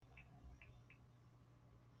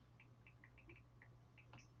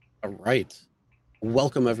right.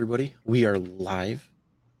 Welcome, everybody. We are live.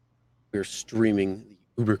 We're streaming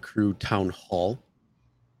the Uber Crew Town Hall.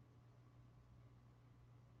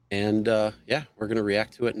 And yeah, we're going to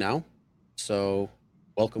react to it now. So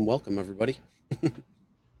welcome, everybody.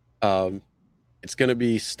 It's going to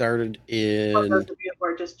be started in... For those of you who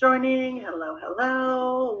are just joining,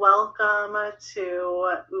 hello. Welcome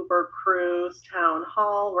to Uber Crew's Town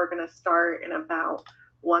Hall. We're going to start in about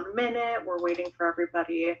 1 minute. We're waiting for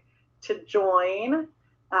everybody to join.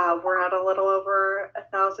 We're at a little over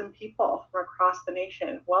 1,000 people from across the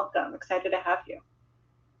nation. Welcome. Excited to have you.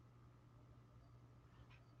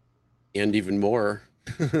 And even more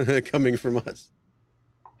coming from us.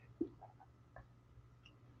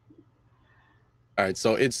 All right,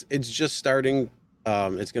 so it's just starting.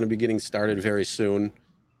 It's going to be getting started very soon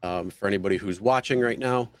for anybody who's watching right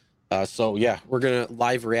now. So yeah, we're going to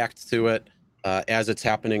live react to it as it's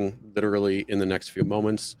happening literally in the next few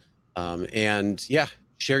moments. And yeah,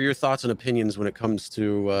 share your thoughts and opinions when it comes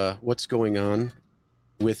to what's going on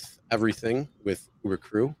with everything, with Uber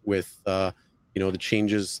Crew, with the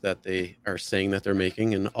changes that they are saying that they're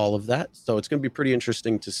making and all of that. So it's going to be pretty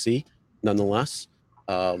interesting to see nonetheless.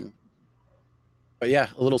 But yeah,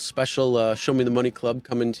 a little special Show Me the Money Club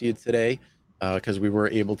coming to you today because we were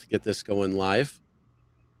able to get this going live.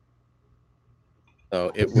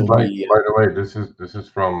 So it will be... By the way, this is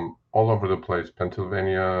from all over the place: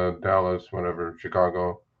 Pennsylvania, Dallas, whatever,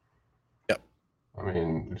 Chicago. Yep. I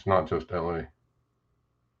mean, it's not just LA.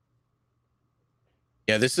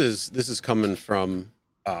 Yeah, this is coming from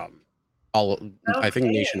all, okay, I think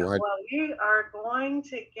nationwide. Well, we are going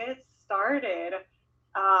to get started.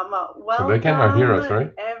 So they cannot hear us,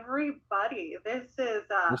 right? Everybody, this is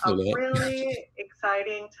a really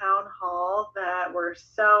exciting town hall that we're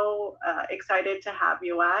so excited to have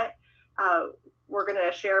you at. We're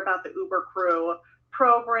going to share about the Uber Crew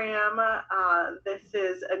program. This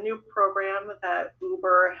is a new program that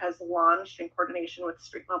Uber has launched in coordination with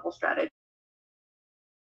Street Level Strategy.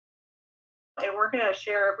 And we're going to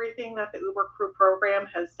share everything that the Uber Crew program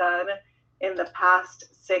has done in the past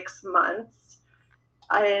 6 months.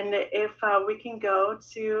 And if we can go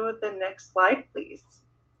to the next slide, please.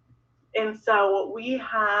 And so we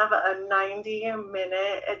have a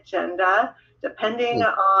 90-minute agenda, depending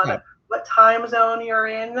on what time zone you're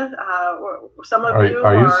in. Some of you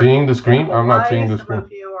are you seeing the screen? I'm not seeing the screen. Some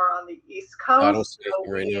of you are on the East Coast. I don't see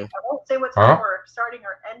anything right now. I won't say what time we're starting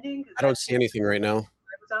or ending. I don't see anything right now.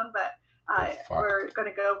 Zone, but we're going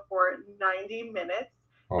to go for 90 minutes.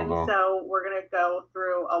 So we're going to go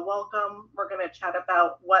through a welcome. We're going to chat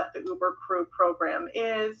about what the Uber Crew program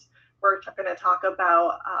is. We're going to talk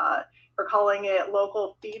about, we're calling it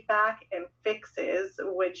local feedback and fixes,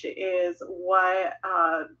 which is what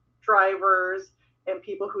drivers and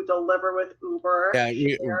people who deliver with Uber share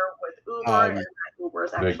with Uber, and that Uber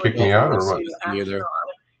is actually kick me out or what?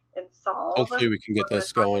 And solve. Hopefully we can get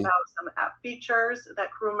this going. About some app features that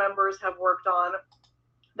crew members have worked on.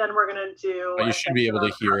 Then we're going to do... But you should be able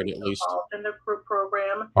to hear it at least. In the crew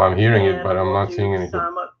program. I'm hearing it, but I'm not seeing anything.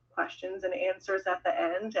 Some questions and answers at the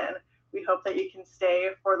end, and we hope that you can stay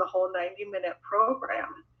for the whole 90-minute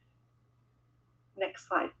program. Next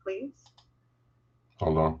slide, please.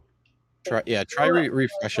 Hold on. Try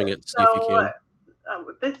refreshing it, see if you can.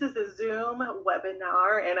 This is a Zoom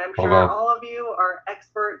webinar, and I'm sure all of you are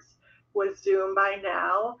experts with Zoom by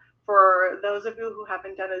now. For those of you who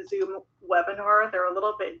haven't done a Zoom webinar, they're a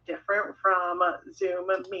little bit different from Zoom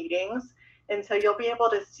meetings. And so you'll be able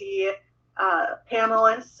to see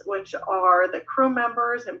panelists, which are the crew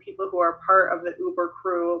members and people who are part of the Uber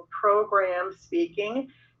Crew program speaking.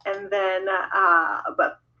 And then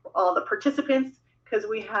but all the participants, because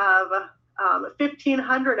we have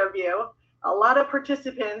 1,500 of you, a lot of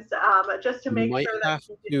participants, just to make sure that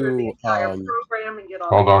you get through the entire program and get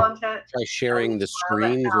all the content. Try sharing the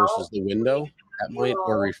screen versus the window. That might,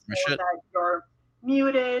 or refresh it. That you're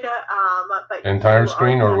muted, but entire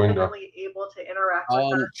screen or window. Able to interact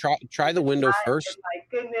with us. Try the window first. My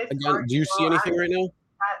goodness. Again, do you see anything right now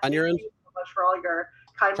on your end? Thank you so much for all your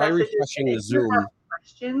kind Try messages. refreshing the Zoom.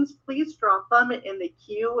 Questions, please drop them in the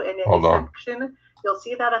queue and in the section. You'll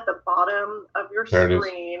see that at the bottom of your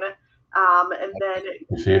screen. And then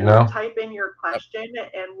you see it now? Type in your question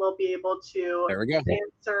and we'll be able to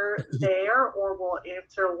answer there, or we'll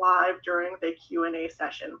answer live during the Q&A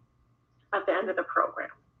session at the end of the program.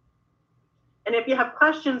 And if you have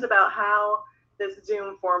questions about how this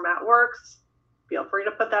Zoom format works, feel free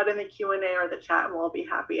to put that in the Q&A or the chat and we'll be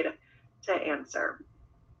happy to answer.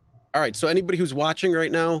 All right, so anybody who's watching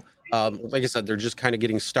right now, like I said, they're just kind of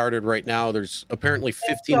getting started right now. There's apparently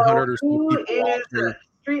 1,500 or so people watching.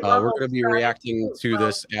 street We're level going to be reacting to from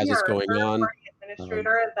this as it's here, going on.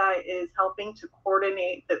 Administrator that is helping to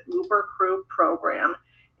coordinate the Uber Crew program.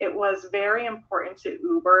 It was very important to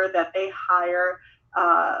Uber that they hire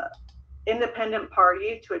independent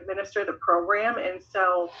party to administer the program. And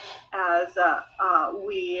so as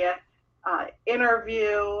we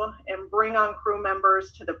interview and bring on crew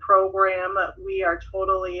members to the program, we are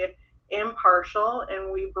totally impartial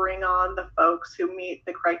and we bring on the folks who meet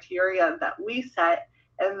the criteria that we set.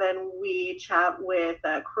 And then we chat with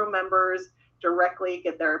crew members directly,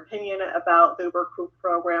 get their opinion about the Uber Crew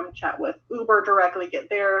program, chat with Uber directly, get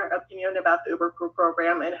their opinion about the Uber Crew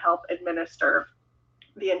program, and help administer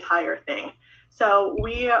the entire thing. So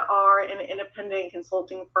we are an independent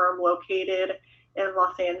consulting firm located in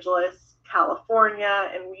Los Angeles,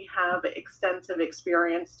 California, and we have extensive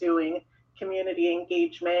experience doing community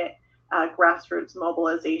engagement, grassroots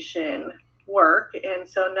mobilization work. And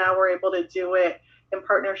so now we're able to do it in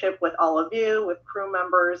partnership with all of you, with crew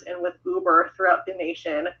members, and with Uber throughout the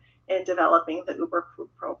nation in developing the Uber Crew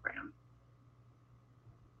program.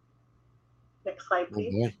 Next slide,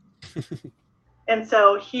 please. And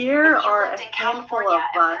so here are a handful of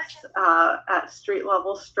us at Street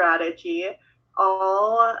Level Strategy.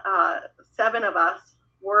 All 7 of us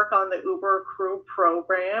work on the Uber Crew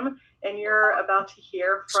program, and you're about to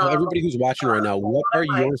hear from. So everybody who's watching right now, what are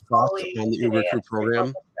your thoughts on the Uber Crew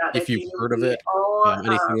program? If you've heard of it,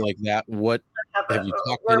 anything like that, what have you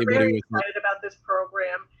talked to anybody with? We're excited about this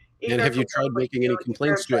program. And have you tried making any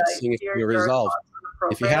complaints to it, seeing if you're resolved?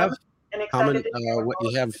 If you have, comment what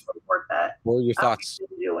you have. What are your thoughts,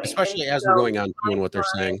 especially as we're going on doing what they're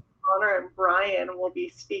saying? Connor and Brian will be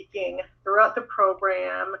speaking throughout the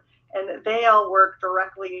program, and they all work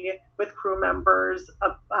directly with crew members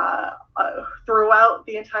throughout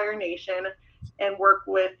the entire nation and work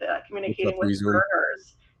with communicating with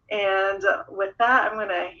learners. And with that, I'm going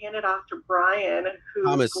to hand it off to Brian.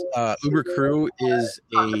 Thomas, Uber Crew is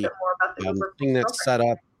a thing that's set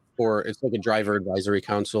up for, it's like a driver advisory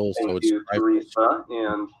council. Thank you, Teresa,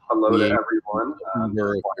 and hello to everyone.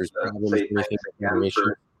 Say thanks again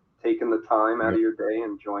for taking the time out of your day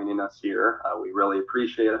and joining us here. We really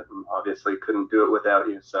appreciate it, and obviously couldn't do it without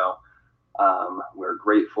you. So we're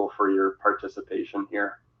grateful for your participation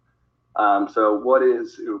here. So what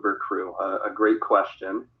is Uber Crew? A great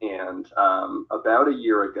question. And about a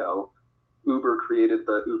year ago, Uber created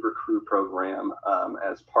the Uber Crew program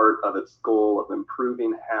as part of its goal of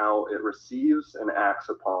improving how it receives and acts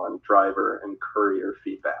upon driver and courier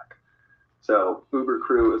feedback. So Uber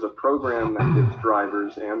Crew is a program that gives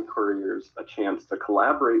drivers and couriers a chance to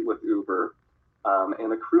collaborate with Uber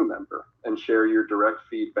and a crew member and share your direct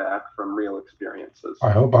feedback from real experiences. I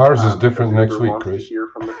hope ours is different next week, Chris. Chris. To hear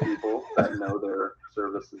from the people that know their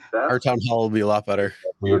services best. Our town hall will be a lot better.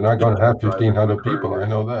 We are not going to have 1,500 people. I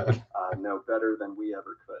know that. Know better than we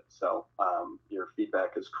ever could. So your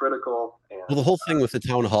feedback is critical. And, well, the whole thing with the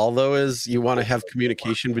town hall, though, is you want to have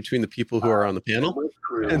communication between the people who are on the panel.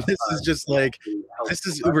 And this is just like, this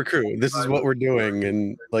is Uber Crew. This is what we're doing.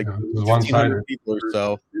 And like 1,500 people or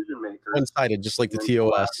so. One-sided, just like the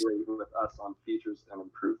TOS. With us on features and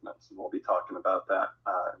improvements, and we'll be talking about that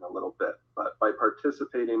in a little bit. But by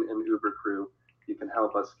participating in Uber Crew, you can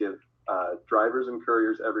help us give drivers and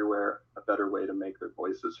couriers everywhere a better way to make their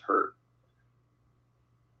voices heard.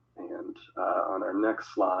 And on our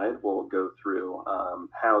next slide, we'll go through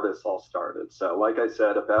how this all started. So like I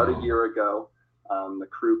said, about a year ago, the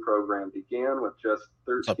Crew program began with just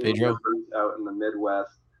 13 members out in the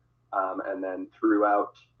Midwest. And then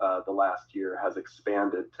throughout the last year has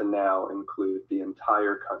expanded to now include the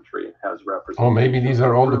entire country. It has represented. Oh, maybe these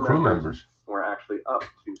are all the crew members. We're actually up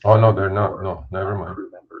to. Oh no, they're not. No, never mind.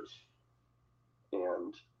 Crew members.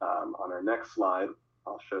 And on our next slide,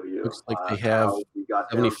 I'll show you. Looks like they have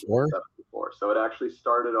 74. So it actually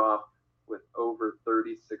started off with over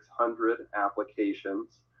 3,600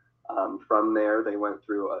 applications. From there, they went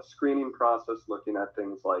through a screening process looking at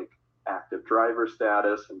things like active driver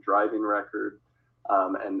status and driving record.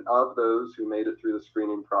 And of those who made it through the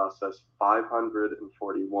screening process,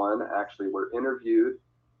 541 actually were interviewed.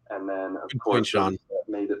 And then, of course,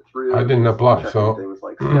 made it through. I didn't apply, so things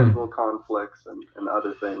like schedule conflicts and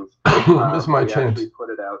other things. This is my chance. Actually put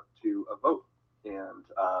it out to a vote. And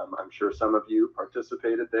I'm sure some of you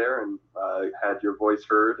participated there and had your voice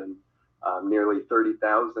heard. And nearly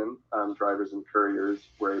 30,000 drivers and couriers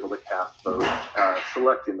were able to cast votes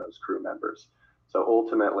selecting those crew members. So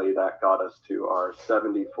ultimately, that got us to our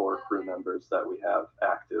 74 crew members that we have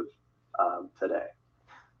active today.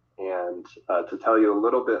 And to tell you a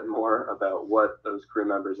little bit more about what those crew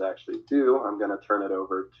members actually do, I'm going to turn it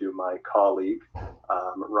over to my colleague,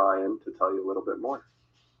 Ryan, to tell you a little bit more.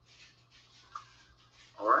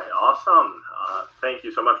 All right, awesome. Thank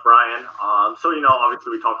you so much, Brian. So,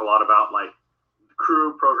 obviously we talk a lot about like the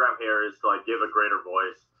crew program here is to like give a greater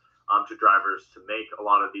voice to drivers to make a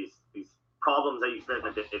lot of these problems that you experience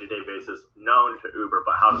on a day-to-day basis known to Uber,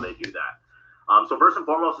 but how do they do that? So first and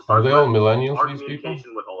foremost, are they all millennials, our these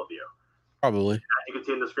communication people? with all of you. Probably. As you can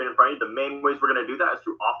see on the screen in front of you, the main ways we're going to do that is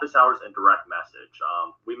through office hours and direct message.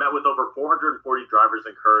 We met with over 440 drivers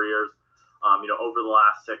and couriers, over the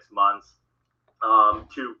last 6 months.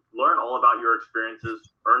 To learn all about your experiences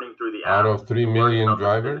earning through the app. Out of 3 million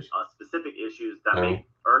drivers? Specific issues that make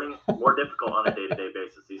earning more difficult on a day-to-day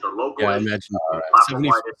basis. These are local issues.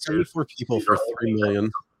 Imagine 74 people for 3 million.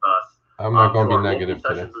 I'm not going to be negative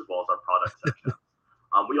today. As well as our product section.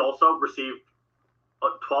 We also received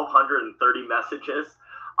 1,230 messages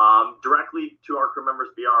directly to our crew members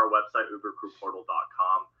via our website,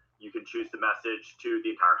 ubercrewportal.com. You can choose to message to the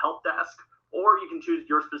entire help desk, or you can choose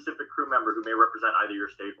your specific crew member who may represent either your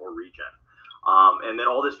state or region. And then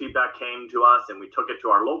all this feedback came to us, and we took it to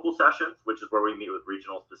our local sessions, which is where we meet with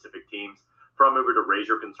regional specific teams from Uber to raise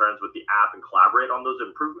your concerns with the app and collaborate on those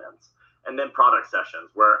improvements. And then product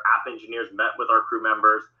sessions, where app engineers met with our crew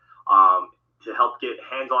members to help get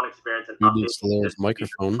hands-on experience and updates.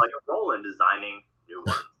 Microphone. Play a role in designing new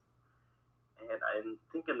ones. And I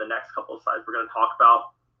think in the next couple of slides, we're going to talk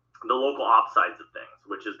about the local ops sides of things,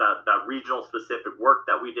 which is that regional specific work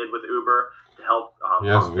that we did with Uber to help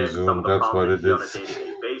fix some of the problems on a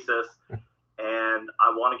day-to-day basis. And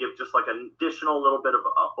I want to give just like an additional little bit of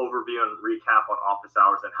overview and recap on office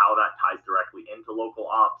hours and how that ties directly into local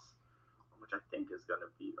ops, which I think is going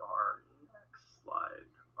to be our next slide,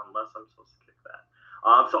 unless I'm supposed to kick that.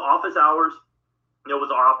 So office hours,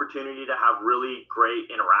 was our opportunity to have really great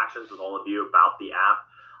interactions with all of you about the app.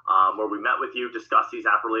 Where we met with you, discussed these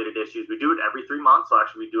app-related issues. We do it every 3 months, so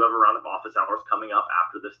actually we do have a round of office hours coming up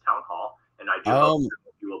after this town hall, and I do hope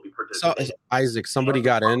you will be participating. So, Isaac, somebody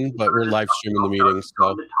got in, but we're live streaming the meeting,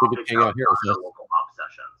 so we can hang out here with us. Local op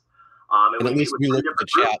sessions. And at least we look at the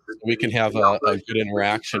chat, so we can have a good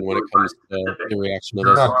interaction when it comes to the reaction to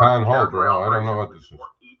this. It's not town hall, bro. I don't know what this is.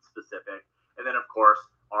 Each specific, and then of course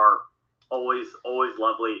our always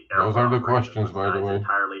lovely. Those are the questions, by the way.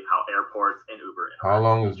 Entirely how airports and Uber interact. How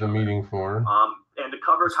long is the meeting for? And to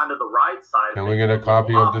cover kind of the ride side. Can we get a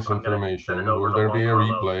copy of this information? Will there be a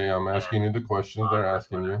replay? I'm asking you the questions they're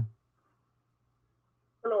asking you.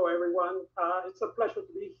 Hello, everyone. It's a pleasure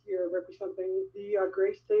to be here representing the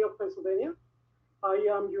great state of Pennsylvania. I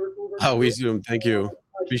am your Uber. Oh, we Zoom. Thank you.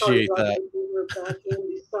 Appreciate that. Uber back in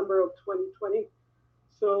December of 2020.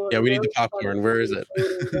 So yeah, we need the popcorn. Where is it?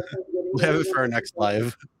 We'll have it for our next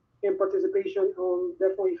live. And participation on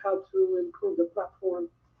definitely how to improve the platform.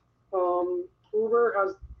 Uber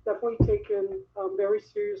has definitely taken very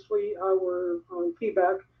seriously our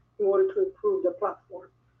feedback in order to improve the platform.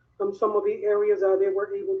 Some of the areas that they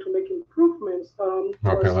were able to make improvements was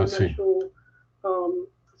an actual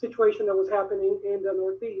situation that was happening in the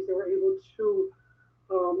Northeast. They were able to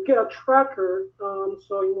get a tracker,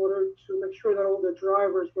 so in order to make sure that all the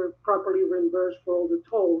drivers were properly reimbursed for all the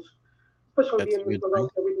tolls, especially in the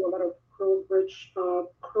routes that we do a lot of bridge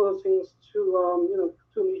crossings to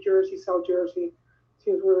New Jersey, South Jersey,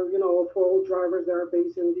 since we're for all drivers that are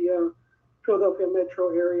based in the Philadelphia metro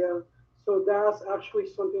area. So that's actually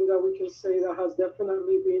something that we can say that has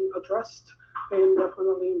definitely been addressed and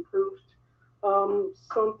definitely improved.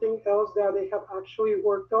 Something else that they have actually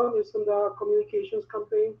worked on is in the communications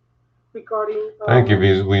campaign regarding. Thank you.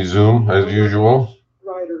 We Zoom as usual.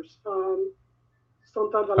 Riders.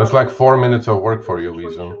 Sometimes that's like 4 minutes of work for you, we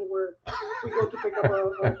Zoom. Where we go to pick up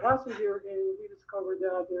a passenger and we discover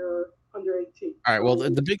that they're under 18. All right. Well,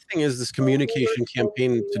 the big thing is this communication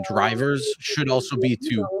campaign to drivers should also be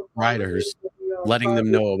to riders, letting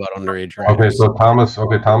them know about underage drivers. Okay, so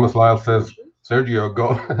Thomas Lyle says, Sergio,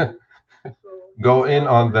 go in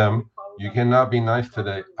on them. You cannot be nice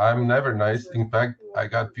today. I'm never nice. In fact, I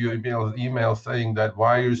got few emails saying that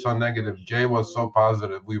why are you so negative? Jay was so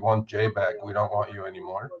positive. We want Jay back. We don't want you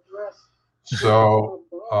anymore. So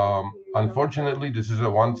unfortunately, this is a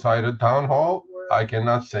one-sided town hall. I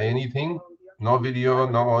cannot say anything. No video,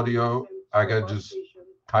 no audio. I got just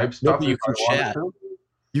type stuff. No, you can chat.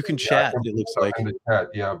 You can chat. It looks like in the chat.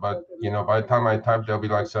 Yeah, but by the time I type, there'll be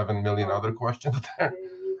like 7 million other questions there.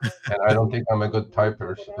 And I don't think I'm a good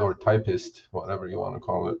typer or typist, whatever you want to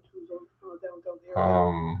call it.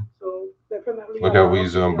 Look at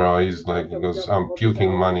WeZoom, bro. He goes, I'm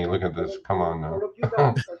puking money. Look at this. Come on now.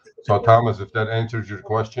 So Thomas, if that answers your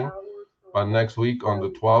question, but next week on the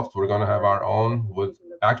 12th, we're going to have our own with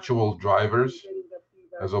actual drivers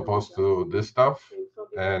as opposed to this stuff.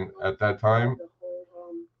 And at that time,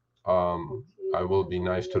 I will be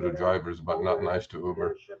nice to the drivers, but not nice to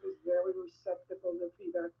Uber. Is very receptive of the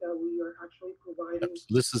feedback that we are actually providing. Yep.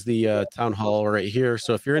 So this is the town hall right here.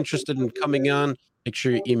 So if you're interested in coming on, make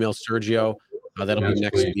sure you email Sergio. That'll be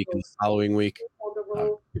next week and the following week.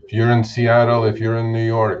 If you're in Seattle, if you're in New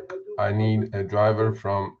York, I need a driver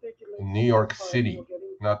from New York City,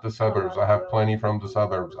 not the suburbs. I have plenty from the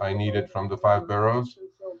suburbs. I need it from the 5 boroughs.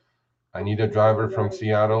 I need a driver from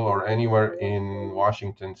Seattle or anywhere in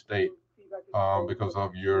Washington State because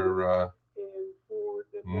of your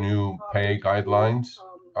new pay guidelines.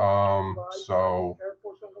 So,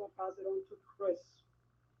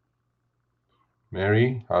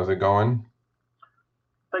 Mary, how's it going?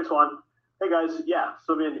 Thanks, Juan. Hey guys, yeah.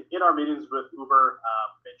 So in our meetings with Uber,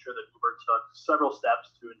 made sure that Uber took several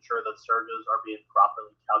steps to ensure that surges are being properly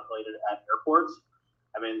calculated at airports.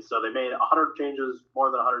 So they made 100 changes, more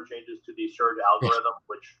than 100 changes to the surge algorithm,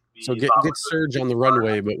 which so get surge on the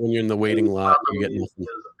runway, but when you're in the waiting lot, you get nothing. Is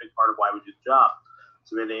a big part of why we do the job.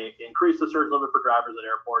 So they increased the surge limit for drivers at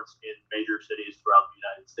airports in major cities throughout the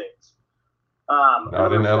United States.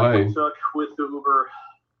 Not in LA. We took with the Uber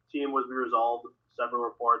team was we resolved several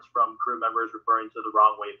reports from crew members referring to the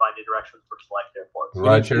wrong wayfinding directions for select airports.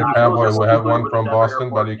 Rideshare Cowboy, we have one from Boston,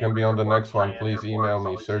 but you can be on the next one. Please email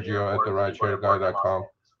me, Sergio@therideshareguy.com.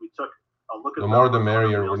 We took a look at the more the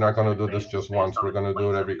merrier. We're not going to do this just once. We're going to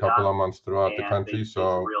do it every couple of months throughout the country.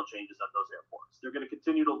 So real changes at those airports. They're going to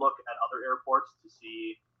continue to look at other airports to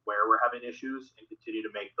see where we're having issues and continue to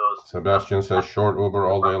make those. Sebastian says short Uber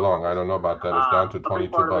all day long. I don't know about that. It's down to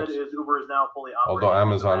 22 bucks. Uber is now fully although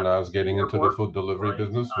Amazon now is getting into the food delivery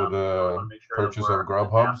business with the purchase of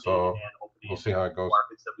Grubhub, so we'll see how it goes.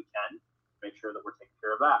 Markets that we can make sure that we're taking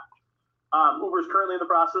care of that. Uber is currently in the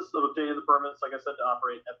process of obtaining the permits, like I said, to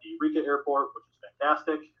operate at the Eureka Airport, which is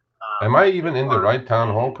fantastic. Am I even in the right town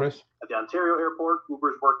hall, Chris? At the Ontario Airport,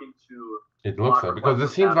 Uber is working to. It looks like, because it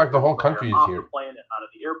seems like the whole country is here. Plane and out of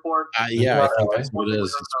the airport. Yeah, I think that's what it is.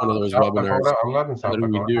 It's one of those webinars. I'm not in South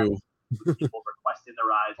Dakota. We do. People requesting the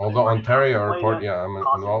rides. Although Ontario Airport, yeah, I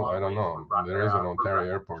don't know. There is an Ontario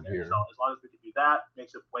Airport here. So as long as we can do that,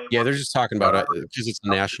 makes it way. Yeah, they're just talking about it because it's a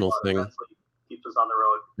national thing. Keeps us on the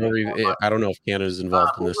road. I don't know if Canada's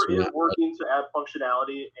involved in this or Uber not. is working to add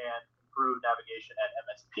functionality and improve navigation at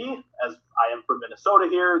MSP. As I am from Minnesota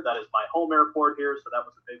here, that is my home airport here, so that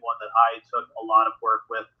was a big one that I took a lot of work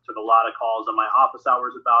with. Took a lot of calls on my office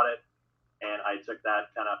hours about it, and I took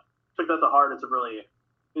that to heart. It's a really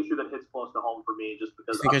issue that hits close to home for me, just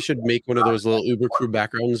because. I think I should make one of those little Uber crew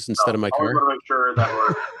backgrounds instead of my car. I want to make sure that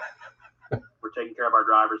we're taking care of our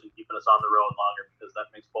drivers and keeping us on the road longer, because that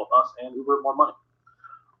makes both us and Uber more money.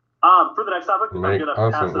 For the next topic, I'm going to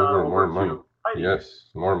pass it on over to Heidi.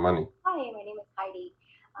 Yes, more money. Hi, my name is Heidi.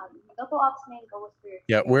 Local ops main goal is for your.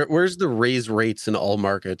 Yeah, where's the raise rates in all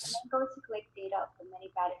markets? Main goal is to collect data of the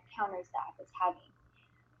many bad encounters the app is having.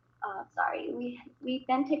 We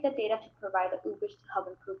then take the data to provide the Ubers to help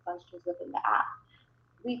improve functions within the app.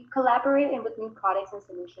 We collaborate with new products and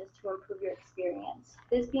solutions to improve your experience.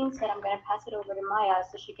 This being said, I'm going to pass it over to Maya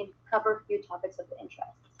so she can cover a few topics of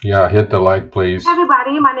interest. Yeah, hit the like, please. Hey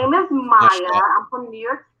everybody, my name is Maya. I'm from New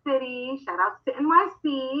York City. Shout out to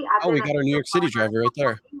NYC. We got our New York City driver right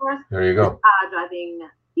there. There you go. Driving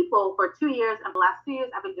people for 2 years, and the last 2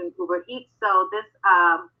 years I've been doing Uber Eats. So this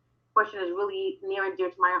question is really near and dear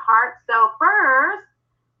to my heart. So first,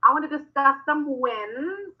 I want to discuss some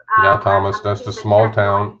wins. Yeah, Thomas, that's the small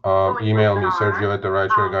town. Email me,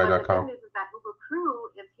 Sergio@therideshareguy.com. The good news is that Uber Crew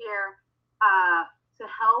is here to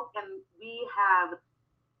help, and we have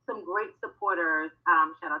some great supporters.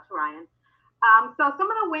 Shout out to Ryan. So some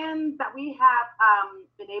of the wins that we have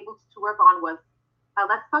been able to work on was,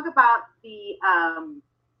 let's talk about the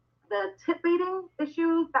tip baiting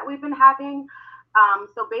issues that we've been having.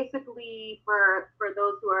 So basically, for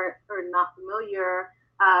those who are not familiar,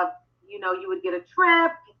 you would get a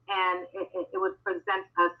trip and it would present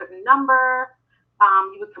a certain number.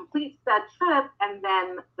 You would complete that trip, and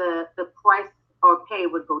then the price or pay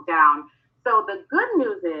would go down. So the good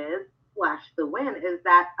news is, the win is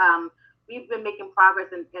that we've been making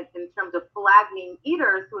progress in terms of flagging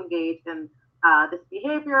eaters who engage in this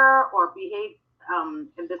behavior or behave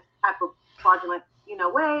in this type of fraudulent,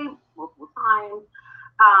 way multiple times.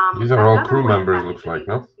 These are all crew members, looks like,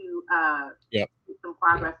 no? Do some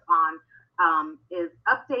progress on is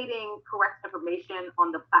updating correct information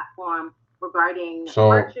on the platform regarding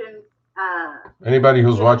merchants. Anybody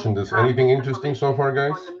who's watching this, anything interesting so far,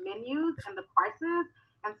 guys? On the menus and the prices,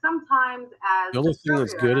 and sometimes as the only thing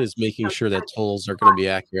that's good is making sure that tolls are going to be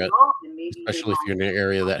accurate, especially if you're in an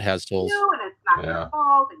area that has tolls. And it's not your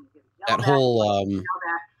fault, and that whole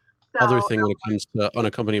other thing when it comes to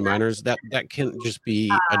unaccompanied minors, that can't just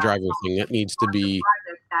be a driver thing. That needs to be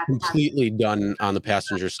completely done on the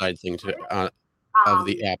passenger side thing of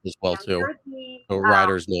the app as well too, so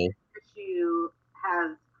riders know. Issue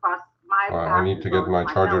has crossed my path. I need to get my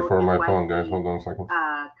charger for my phone, guys. Hold on a second.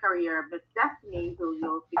 Courier, Miss Destiny, who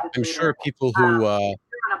you'll see I'm sure people who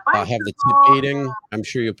have the tip aiding, I'm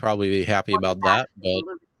sure you'll probably be happy about that. But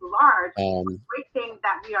large. Great thing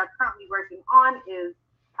that we are currently working on is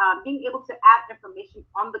being able to add information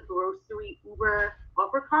on the grocery Uber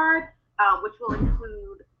offer card, which will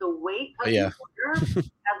include the weight of the order as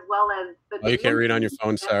well as the. You can't read on your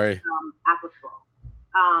phone. Sorry. Applicable.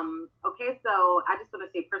 Okay, so I just want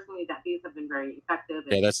to say personally that these have been very effective.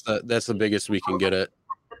 Yeah, that's the biggest we can get it.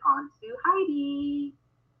 On to Heidi.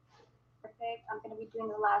 Perfect. I'm going to be doing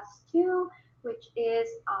the last two, which is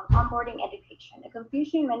onboarding education. The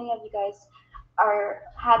confusion many of you guys are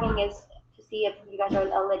having is to see if you guys are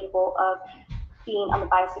eligible of being on the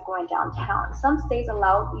bicycle in downtown. Some states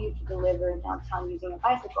allow you to deliver in downtown using a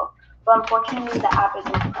bicycle, but unfortunately the app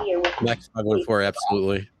isn't clear with Next 514,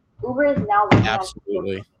 absolutely. Uber is now working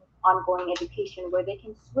absolutely on ongoing education where they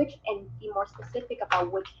can switch and be more specific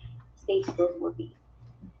about which states those will be.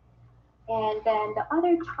 And then the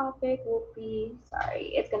other topic will be,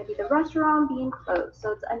 it's going to be the restaurant being closed.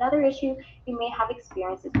 So it's another issue you may have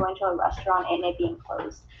experienced is going to a restaurant and it being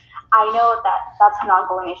closed. I know that that's an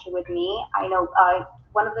ongoing issue with me. I know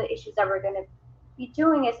one of the issues that we're going to be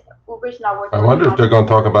doing is Uber's not working. I wonder if they're going to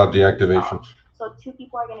talk about deactivations. So 2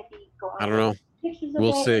 people are going to be going. I don't know.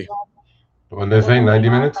 We'll see. When they say 90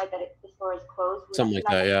 minutes? The store is closed. Something like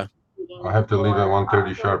that, yeah. I have to leave at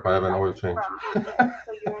 1:30 sharp. I have an oil change.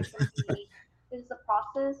 This is a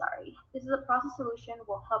process. This is a process solution.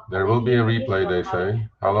 Will help. There will be a replay, they say.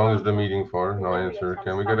 How long is the meeting for? No answer.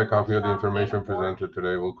 Can we get a copy of the information presented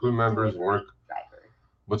today? Will crew members work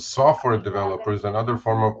with software developers and other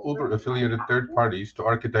form of Uber-affiliated third parties to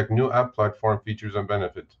architect new app platform features and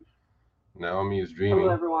benefits? Naomi is dreaming.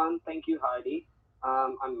 Hello, everyone. Thank you, Heidi.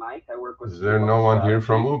 I'm Mike. I work with. Is there no one here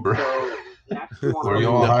from Uber? Were you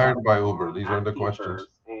all hired by Uber? These are the questions.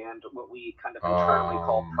 And what we kind of internally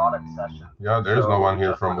call product sessions. Yeah, there's no one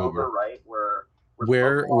here from Uber. Right?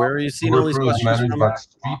 Where are you seeing all these questions managed from? by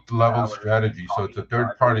Speed Level Strategy. So it's a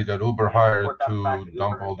third party that Uber hired to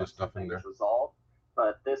dump all this stuff in there.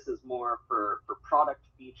 But this is more for product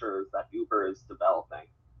features that Uber is developing.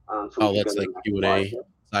 That's like Q&A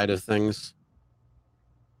side of things.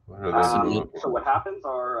 So what happens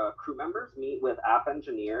are crew members meet with app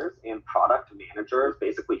engineers and product managers,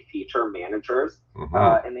 basically feature managers,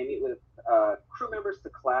 and they meet with crew members to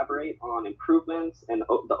collaborate on improvements and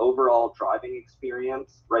the overall driving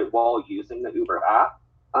experience, right, while using the Uber app.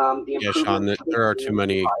 Sean, there are too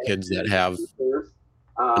many kids that have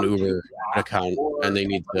an Uber account, and they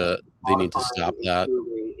need to stop that.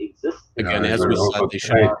 Again, as we said, they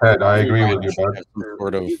should. Hey, Ted, I agree with you,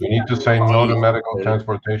 bud. We need to say no to medical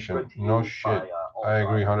transportation. No shit. I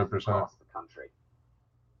agree 100%. So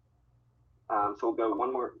we'll go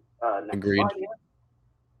one more. Next Agreed. slide here.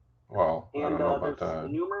 Well, I don't know about that.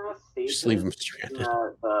 Numerous stages just leave them stranded.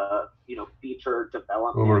 The feature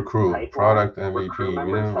development. Uber crew, pipeline, product where crew MVP,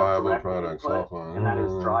 members minimum have viable direct product, input, software. and that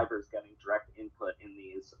is drivers getting direct input in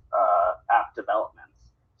these app developments.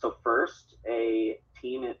 So first, a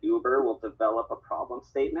team at Uber will develop a problem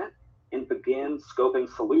statement and begin scoping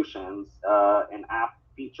solutions and app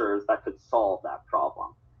features that could solve that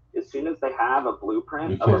problem. As soon as they have a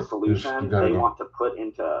blueprint of a solution they want to put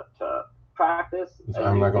into practice,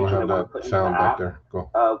 I'm not going to have that sound back there.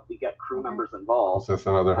 Go. We get crew members involved. That's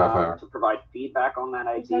another half hour. To provide feedback on that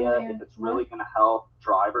idea, if it's really going to help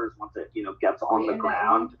drivers once it gets on the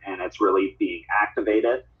ground and it's really being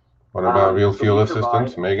activated. What about real fuel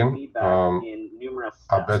assistance, Megan?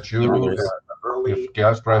 I bet you if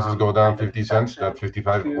gas prices go down 50 cents, that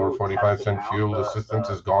 55 or 45 cent fuel assistance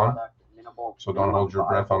is gone. So don't hold your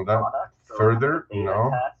breath on that. Further,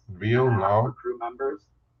 no. Real, no. Crew members,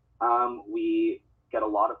 we get a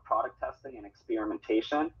lot of product testing and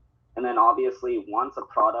experimentation, and then obviously once a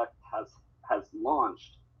product has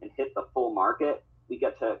launched and hit the full market, we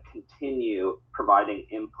get to continue providing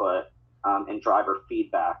input and driver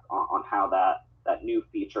feedback on how that new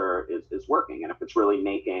feature is working and if it's really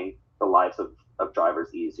making the lives of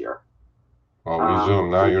drivers easier. Oh,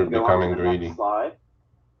 resume. Now you're becoming greedy. Slide.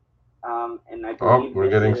 And I believe we're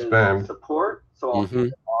getting spammed. Support. So I'll hand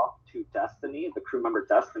it off to Destiny, the crew member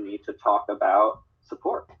Destiny, to talk about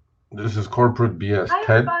support. This is corporate BS. Hi,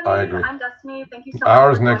 Ted, everybody. I agree. I'm Destiny. Thank you so much.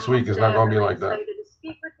 Ours next week is not going to be like that. Excited to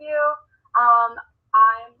speak with you.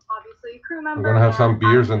 I'm obviously a crew member. We're going to have some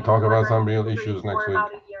beers and talk about some real issues next week.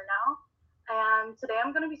 About a year now, and today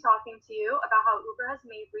I'm going to be talking to you about how Uber has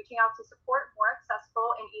made reaching out to support more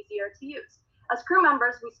accessible and easier to use. As crew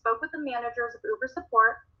members, we spoke with the managers of Uber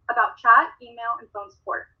support about chat, email, and phone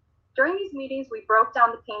support. During these meetings, we broke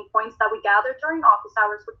down the pain points that we gathered during office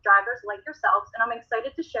hours with drivers like yourselves, and I'm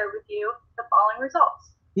excited to share with you the following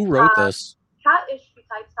results. Who wrote this? Chat issue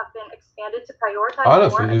types have been expanded to prioritize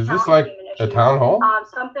Honestly, more is this like a town hall?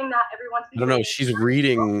 Something that everyone's I don't know. She's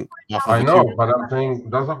reading off of I the know, queue. but I'm saying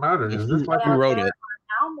doesn't matter. Is this like who wrote it?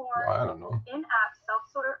 Now more I don't know. in-app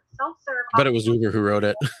self-serve. I bet it was Uber who wrote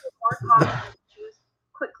it. More common issues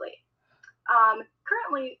quickly.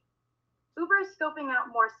 Currently, Uber is scoping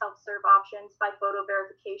out more self-serve options by photo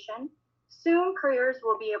verification. Soon, couriers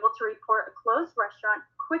will be able to report a closed restaurant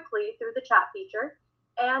quickly through the chat feature.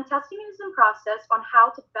 And testing is in process on how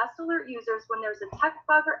to best alert users when there's a tech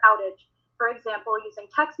bug or outage. For example, using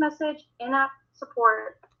text message, in-app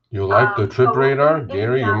support. You like the trip radar,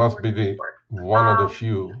 Gary? You must be the one of the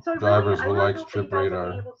few drivers who likes trip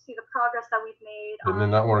radar. Able to see the progress that we've made. Didn't it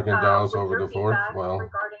not work in Dallas over the 4th? Well,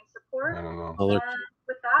 regarding support. I don't know. Well,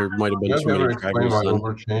 there might have been You too guys ever many explain drivers why then.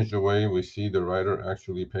 Uber changed the way we see the rider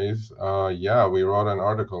actually pays? Yeah, we wrote an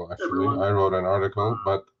article actually. I wrote an article,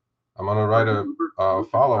 but I'm gonna write a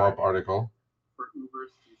follow-up article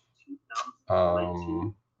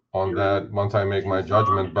on that once I make my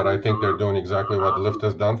judgment. But I think they're doing exactly what Lyft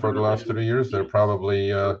has done for the last 3 years. They're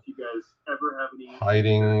probably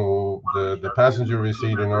hiding the passenger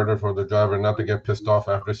receipt in order for the driver not to get pissed off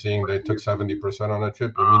after seeing they took 70% on a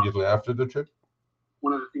trip immediately after the trip.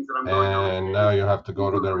 And now you have to go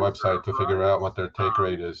to their website to figure out what their take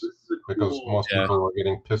rate is, because most people were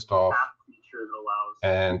getting pissed off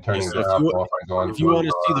and turning the app off and going. If you want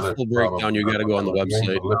to see the full breakdown, you got to go on the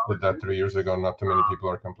website. Lyft did that 3 years ago. Not too many people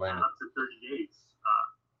are complaining.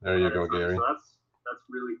 There you go, Gary. That's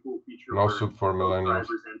really cool feature. No soup for millennials.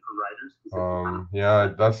 Yeah,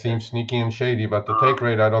 it does seem sneaky and shady, but the take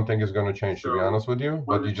rate I don't think is going to change, to be honest with you.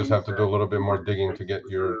 But you just have to do a little bit more digging to get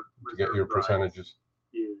your percentages.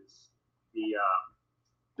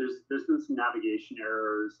 There's been some navigation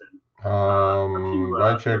errors and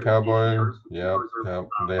Rideshare Cowboy, yeah,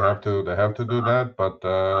 they have to do that. But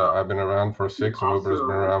I've been around for 6 and Uber's been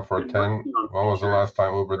around for 10. When was the last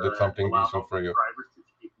time Uber did something decent for you?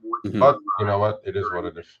 But you know what? It is what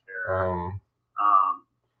it is.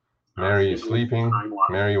 Mary is sleeping.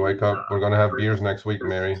 Mary, wake up. We're gonna have beers next week,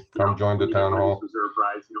 Mary. Come join the town hall.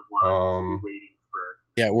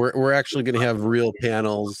 Yeah, we're actually going to have real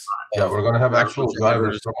panels. Yeah, we're going to have actual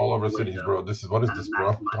drivers from all over cities, bro. What is this,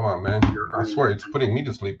 bro? Come on, man. I swear, it's putting me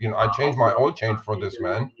to sleep. You know, I changed my oil change for this,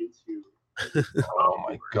 man. Oh,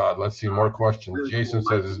 my God. Let's see more questions. Jason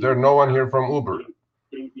says, is there no one here from Uber?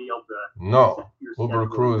 No. Uber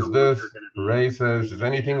crew is this. Ray says, is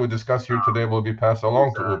anything we discuss here today will be passed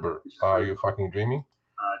along to Uber? Are you fucking dreaming?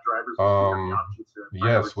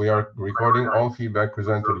 Yes, we are recording all feedback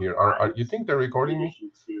presented here. You think they're recording me?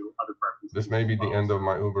 This may be the end of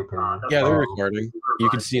my Uber career. Yeah, they're recording. You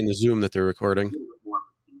can see in the Zoom that they're recording.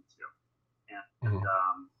 And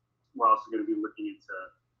we're also going to be looking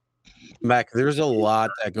into Mac, there's a lot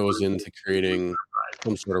that goes into creating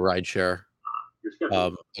some sort of rideshare.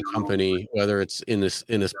 A company, whether it's in this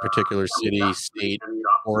particular city, state,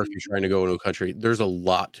 or if you're trying to go into a country, there's a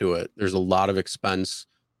lot to it. There's a lot of expense.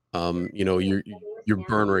 You know, your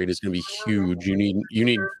burn rate is going to be huge. You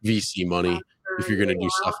need VC money if you're going to do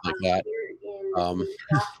stuff like that.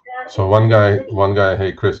 So one guy,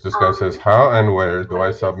 hey Chris, this guy says, how and where do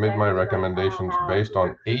I submit my recommendations based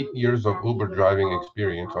on 8 years of Uber driving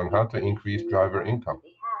experience on how to increase driver income?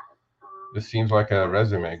 This seems like a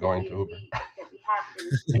resume going to Uber.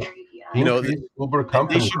 You know, Uber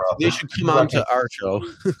company. They should come on to our show.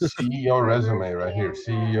 CEO resume right here.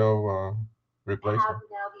 CEO replacement.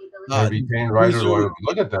 Retain rider loyalty.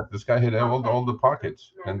 Look at that. This guy hit all the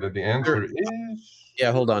pockets. And the answer is.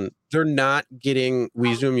 Yeah, hold on. They're not getting.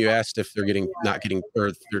 Zoom. You asked if they're not getting,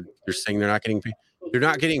 or they're saying they're not getting paid. They're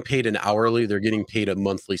not getting paid an hourly. They're getting paid a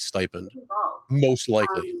monthly stipend. Most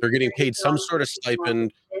likely, they're getting paid some sort of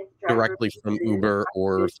stipend directly from Uber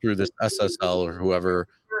or through this SSL or whoever.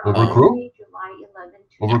 Uber crew.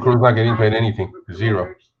 Uber crew is not getting paid anything.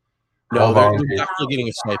 Zero. No, they're definitely getting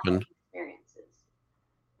a stipend.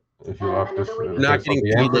 If you left this, they're not getting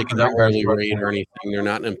paid like an hourly rate or anything. They're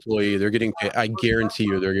not an employee. They're getting paid. I guarantee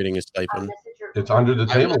you, they're getting a stipend. It's under the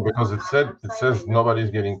table because it says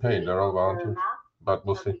nobody's getting paid. They're all volunteers, but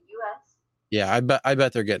we'll see. Yeah, I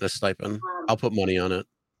bet they're getting a stipend. I'll put money on it.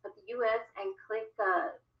 At the US and click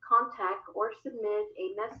contact or submit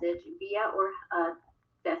a message via or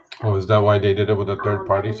desk. Oh, is that why they did it with a third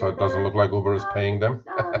party so it doesn't look like Uber is paying them?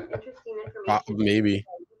 Maybe.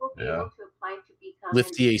 Yeah.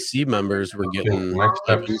 Lift the AC members were getting. Next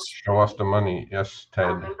step is show us the money. Yes,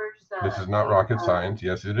 Ted. This is not rocket science.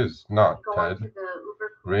 Yes, it is not, Ted.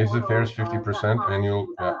 Raise the fares 50% annual.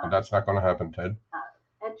 Yeah, that's not going to happen, Ted.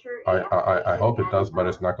 I hope it does, but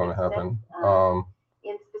it's not going to happen.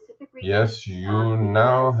 Yes, you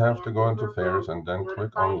now have to go into fares and then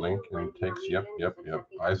click on link and it takes, yep.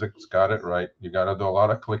 Isaac's got it right. You got to do a lot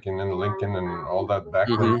of clicking and linking and all that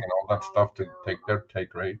backlink and all that stuff to take their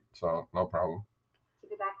take rate. So no problem.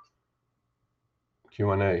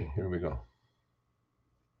 Q&A, here we go.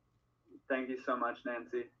 Thank you so much,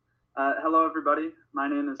 Nancy. Hello, everybody. My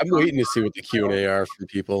name is. I'm waiting to see what the Q&A are from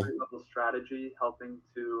people. Strategy, helping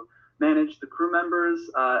to manage the crew members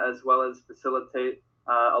as well as facilitate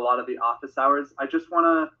a lot of the office hours. I just want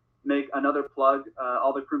to make another plug.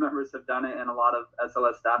 All the crew members have done it, and a lot of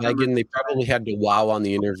SLS staff. Again, they probably had to wow on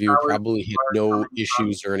the interview. Probably had no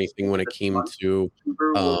issues or anything when it came to,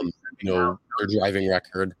 their driving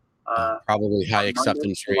record. Probably high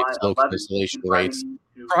acceptance rates, low cancellation rates.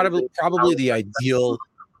 Probably the ideal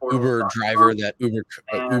Uber driver that Uber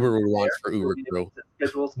would want for Uber Crew.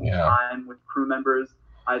 Schedule some time with crew members,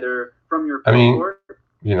 either from your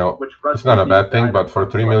it's not a bad thing, but for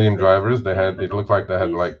 3 million drivers, it looked like they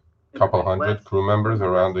had like a couple hundred crew members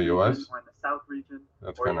around the U.S.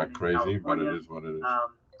 That's kind of crazy, but it is what it is.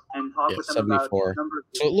 And talk with them 74.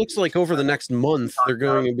 So it looks like over the next month, they're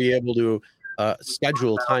going to be able to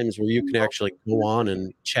schedule times where you can actually go on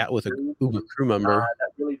and chat with an Uber crew member.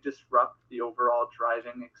 That really disrupt the overall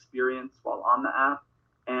driving experience while on the app.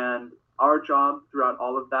 And our job throughout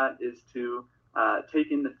all of that is to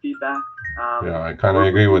take in the feedback. I kind of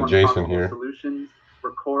agree with Jason here. Solutions,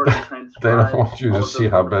 record and transcribe. They don't want you to see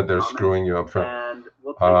how bad they're screwing you up front. And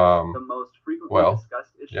we'll take the most frequently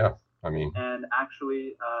discussed issues. Yeah, I mean. And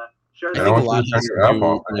actually share I think a lot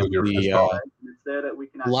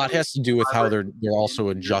has to do with how they're also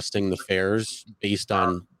adjusting the fares based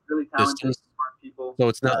on distance. So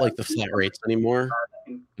it's not like the flat rates anymore.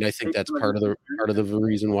 And I think that's part of the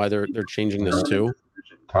reason why they're changing this too.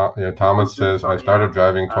 Thomas says, I started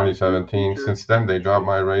driving 2017. Since then, they dropped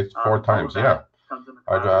my rates 4 times. Yeah,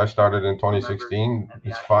 I started in 2016.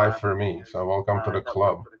 It's 5 for me. So welcome to the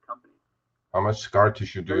club. How much scar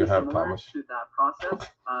tissue do you have, Thomas?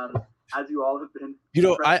 As you all have been.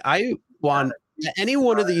 I want any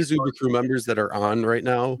one of these Uber crew members that are on right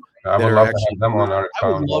now. I would love to have them on our I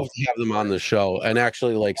would love to have them on the show and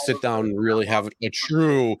actually like sit down and really have a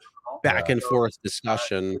true back and forth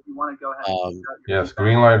discussion. Yes,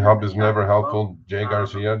 Greenlight Hub is never helpful, Jay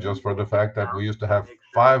Garcia, just for the fact that we used to have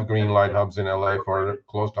 5 Greenlight Hubs in LA for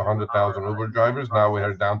close to 100,000 Uber drivers. Now we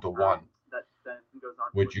are down to 1,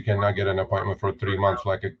 which you cannot get an appointment for 3 months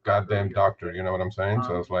like a goddamn doctor. You know what I'm saying?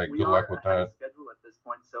 So it's like, good luck with that.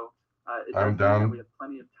 I'm down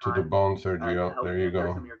to the bone, Sergio. There you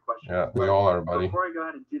go. Yeah, we all are, buddy. Before I go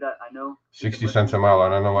ahead and do that, I know 60 cents a mile. I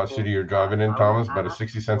don't know what city you're driving in, Thomas, but it's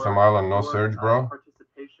 60 cents a mile and no surge, bro.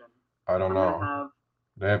 I don't know.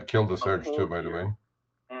 They have killed the surge too, by the way.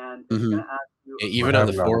 Even on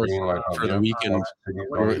the 4th for the weekend,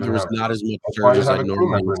 there was not as much surge as I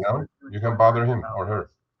normally would. You can bother him or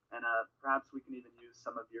her. And perhaps we can even use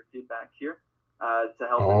some of your feedback here to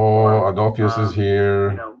help. Adolphus is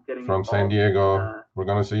here from San Diego. We're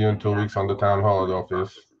going to see you in 2 weeks on the Townhall,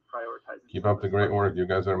 Adolphus. Keep up the great work. You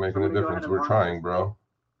guys are making a difference. We're trying, bro.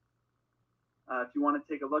 If you want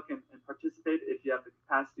to take a look and participate, if you have the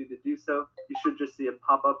capacity to do so, you should just see a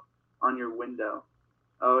pop-up on your window.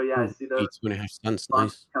 Oh, yeah, I see those 2.5 cents.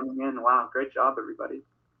 Nice. Coming in. Wow, great job, everybody.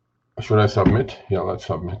 Should I submit? Yeah, let's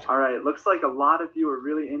submit. All right, looks like a lot of you are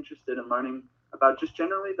really interested in learning about just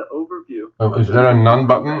generally the overview. Is there a none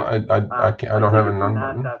button? I don't have a none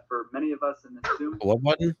button. That for many of us in the Zoom, what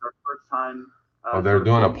button? Our first time. They're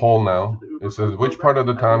doing a poll now. It says, which part of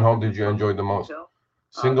the town hall did you enjoy the most?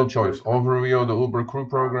 Single choice: overview of the Uber crew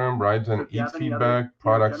program, rides and eats feedback,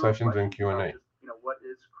 product sessions, and Q&A.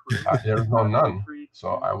 There's no none,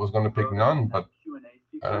 so I was going to pick none, but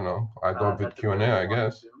I don't know. I go with Q&A, I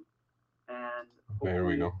guess. Okay, here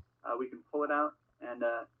we go. We can pull it out and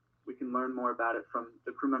we can learn more about it from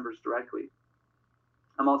the crew members directly.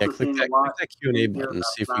 I'm also seeing a lot. Click that Q&A button,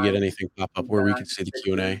 see if we get anything pop up where we can see the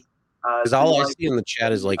Q&A. Because all I see in the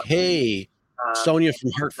chat is like, hey, Sonia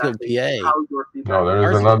from Hartfield, PA. No,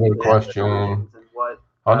 there's another question.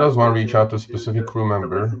 How does one reach out to a specific crew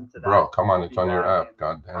member? Bro, come on, it's on your app.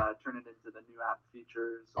 God damn.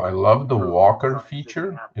 I love the walker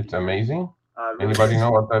feature. It's amazing. Anybody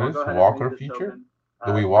know what that is? Walker feature?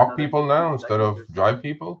 Do we walk people now instead of drive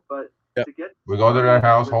people? Yep. We go to their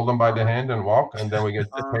house, hold them by the hand and walk, and then we get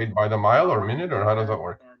paid by the mile or minute, or how does that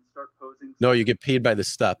work? No, you get paid by the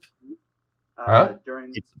step.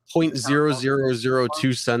 during it's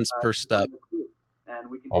 0.0002 cents per step. And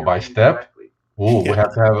we can by step? Oh, we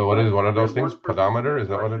have to have what are those things? Pedometer? Is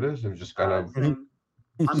that what it is? It's just kind of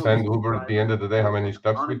send Uber at the end of the day how many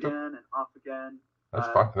steps we took. And off again.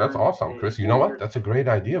 That's awesome, Chris. You know what? That's a great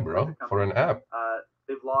idea, bro, for an app.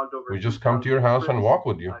 They've logged over. We just come to your house and walk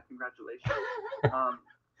with you. Congratulations.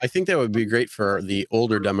 I think that would be great for the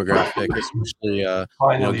older demographic, especially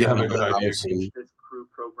Finally, getting have a good idea. This crew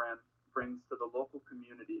program brings to the local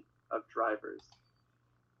community of drivers.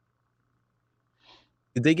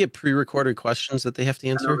 Did they get pre-recorded questions that they have to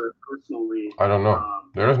answer? I don't know.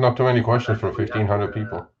 There is not too many questions for 1,500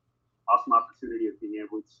 people. Awesome opportunity of being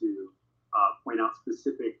able to point out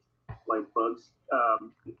specific bugs.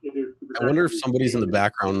 I wonder if somebody's in the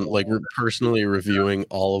background, personally reviewing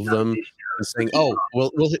all of them and saying, "Oh,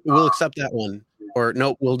 we'll accept that one," or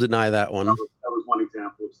 "Nope, we'll deny that one." That was one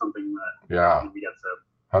example of something that we got to.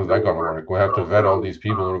 How's that going to work? We have to vet all these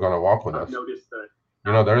people who are going to walk with us.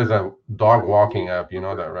 There is a dog walking app. You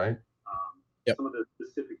know that, right? Yep. Some of the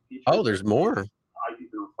specific features. Oh, there's more. I've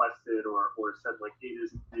even requested or said hey,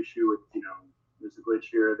 there's an issue with there's a glitch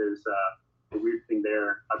here. There's a weird thing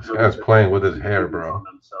there. This guy's playing with his hair, bro.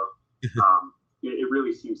 So it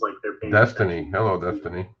really seems like they're paying Destiny. Hello,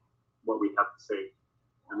 Destiny. What we have to say,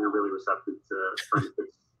 and they're really receptive to trying to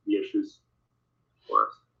fix the issues for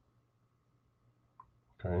us.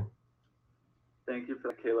 Okay. Thank you for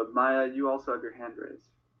that, Caleb. Maya, you also have your hand raised.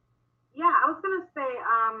 Yeah, I was gonna say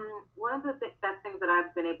one of the best things that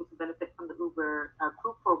I've been able to benefit from the Uber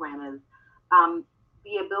crew program is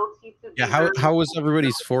the ability to. Yeah, how was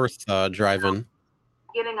everybody's fourth drive-in?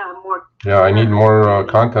 Getting a more. Yeah, I need more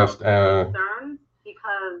contest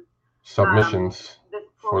because submissions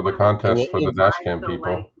for the contest for the dashcam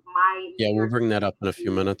people. Yeah, we'll bring that up in a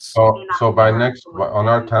few minutes. So by on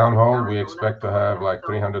our town hall, we expect to have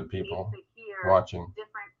 300 people watching.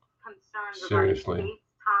 Seriously.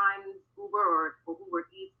 Uber or Uber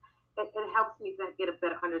Eats, it helps me to get a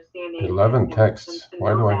better understanding. 11 texts.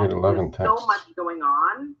 Why do I get 11 texts? So much going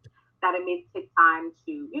on that it may take time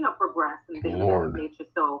to, progress and things of that nature.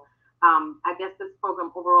 So I guess this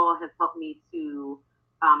program overall has helped me to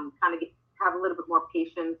kind of have a little bit more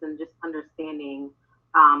patience and just understanding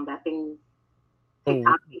that things take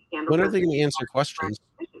time to be handled. When are they going to answer questions?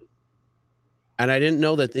 And I didn't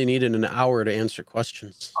know that they needed an hour to answer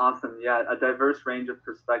questions. Awesome. Yeah, a diverse range of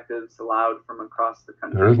perspectives allowed from across the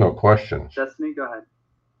country. There is no question. Destiny, go ahead.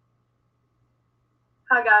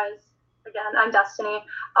 Hi, guys. Again, I'm Destiny.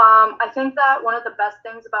 I think that one of the best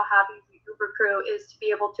things about having the Uber crew is to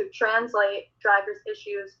be able to translate drivers'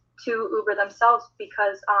 issues to Uber themselves,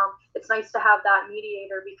 because it's nice to have that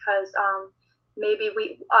mediator, because maybe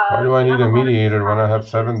we... Why do I need a mediator when I have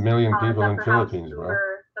 7 million people in the Philippines, bro? Uber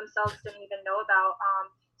themselves didn't even know about.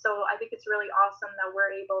 So I think it's really awesome that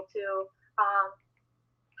we're able to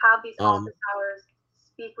have these office hours,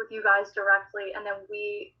 speak with you guys directly, and then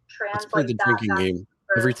we translate that. Let's play the drinking game.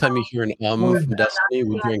 Every time you hear an from Destiny,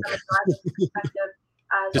 we drink.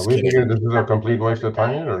 Just we figure this is a complete waste of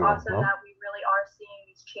time, or not? Awesome that we really are seeing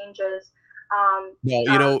these changes.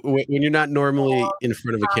 Well, when you're not normally in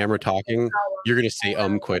front of a camera talking, you're going to say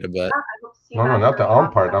quite a bit. No, not the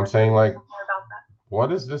part. I'm saying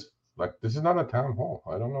what is this? This is not a town hall.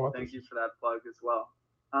 I don't know what. Thank you for that plug as well.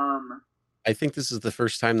 I think this is the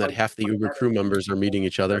first time that half the Uber crew members are meeting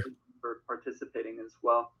each other. For participating as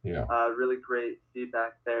well. Yeah. Really great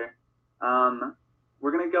feedback there.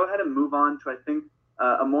 We're going to go ahead and move on to, I think,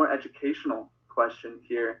 a more educational question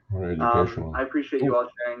here. More educational. I appreciate you all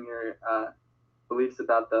sharing your beliefs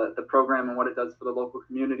about the program and what it does for the local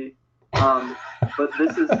community. But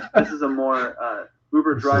this is a more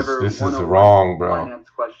Uber driver. This is wrong, bro. Finance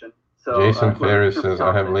question. So, Jason Ferris says,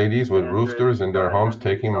 I have ladies with roosters in their homes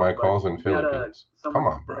taking my calls in Philippines. Come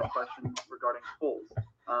on, bro. Question regarding tolls.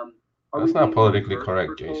 That's not politically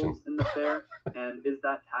correct, Jason. In the fair, and is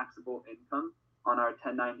that taxable income on our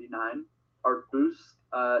 1099? Are boosts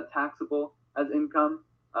taxable as income?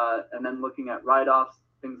 And then looking at write-offs,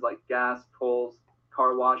 things like gas, tolls,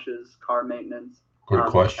 car washes, car maintenance. Good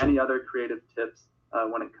question. Any other creative tips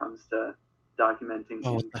when it comes to documenting?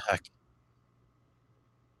 Oh, what the heck?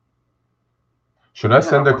 Should I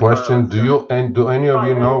send a question? Do any of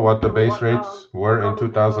you know what the base rates were in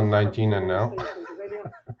 2019 and now? To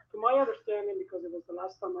my understanding, because it was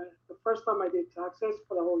the first time I did taxes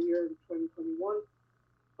for the whole year in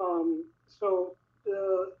 2021. So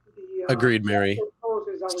the agreed, Mary.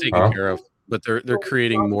 It's taken care of, but they're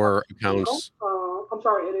creating more accounts. I'm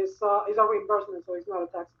sorry, it's a reimbursement, so it's not a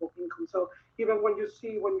taxable income. So even when you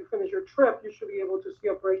finish your trip, you should be able to see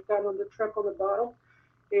a breakdown on the trip on the bottom.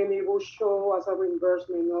 and it will show as a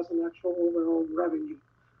reimbursement as an actual overall revenue.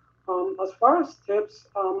 As far as tips,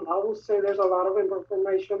 I will say there's a lot of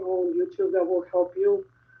information on YouTube that will help you.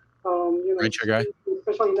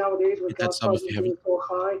 Especially nowadays with gas prices being so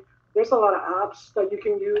high, there's a lot of apps that you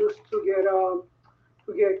can use to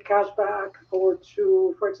get cash back, or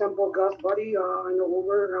to, for example, Gas Buddy. I know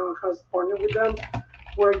Uber has partnered with them,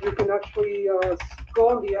 where you can actually go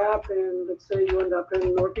on the app, and let's say you end up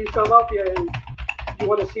in Northeast Philadelphia and you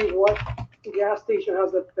want to see what gas station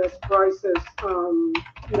has the best prices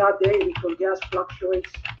that day, because gas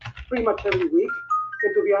fluctuates pretty much every week.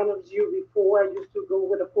 And to be honest with you, before I used to go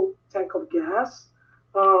with a full tank of gas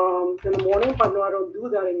in the morning, but no, I don't do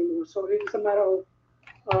that anymore. So it's a matter of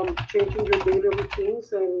changing your daily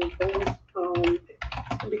routines and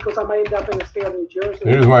because I might end up in the state of New Jersey.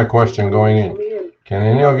 Here's my question going in. Can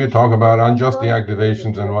any of you talk about unjust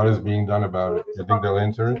deactivations and what is being done about it? You think they'll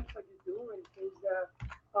answer it?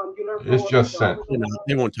 It's just sent.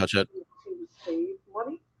 They won't touch it. Save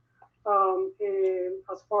money. And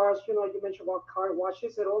as far as you mentioned about car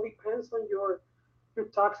washes, it all depends on your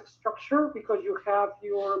tax structure, because you have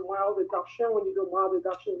your mile deduction. When you do mile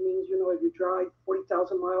deduction, it means if you drive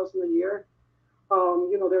 40,000 miles in a year,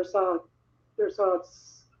 there's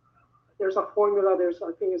a formula. I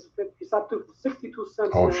think it's up to 62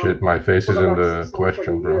 cents. Oh shit! My face is in the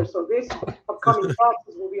question, bro. So this upcoming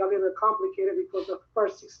taxes will be a little complicated, because the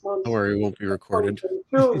first 6 months. Don't worry, it won't be recorded.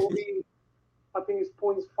 Will be, I think it's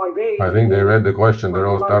 0.58. I think they read the question. They're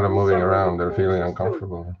all started moving around. They're feeling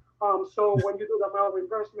uncomfortable. So when you do the mile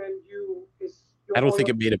reimbursement, I don't think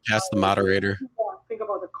it made it past the moderator. Think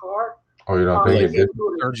about the car. Oh, you don't think it did?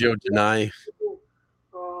 Sergio, deny.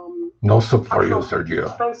 No sub for you, Sergio.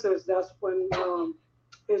 Expenses. That's when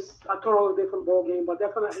it's a totally different ballgame. But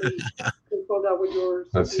definitely consult that with your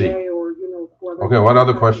CPA or whoever. Okay, what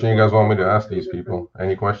other question you guys want me to ask these people?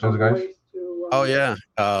 Any questions, guys? Oh yeah.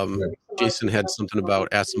 Jason had something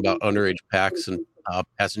asking about underage packs and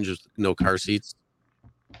passengers with no car seats.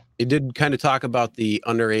 They did kind of talk about the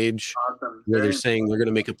underage, where they're saying they're going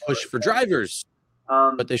to make a push for drivers,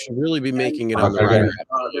 but they should really be making it on the rider app.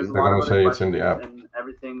 They're going to say it's in the app. And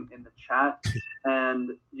everything in the chat,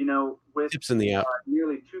 and with tips in the app.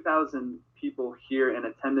 Nearly 2,000 people here in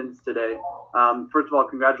attendance today. First of all,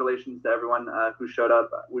 congratulations to everyone who showed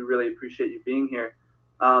up. We really appreciate you being here.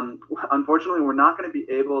 Unfortunately, we're not going to be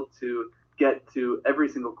able to get to every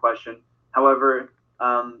single question. However,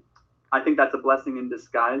 I think that's a blessing in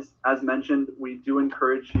disguise. As mentioned, we do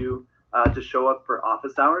encourage you to show up for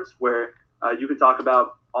office hours, where you can talk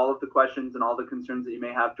about all of the questions and all the concerns that you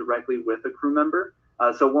may have directly with a crew member.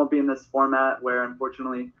 So it won't be in this format where,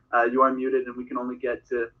 unfortunately, you are muted and we can only get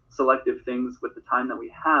to selective things with the time that we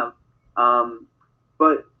have.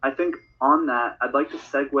 But I think on that, I'd like to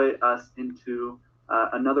segue us into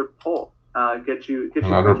another poll, get you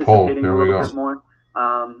participating a little bit more.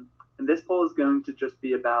 And this poll is going to just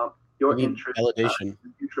be about your interest in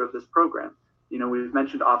the future of this program. We've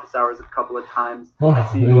mentioned office hours a couple of times. Oh,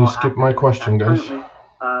 you skipped my question, guys.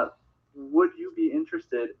 Would you be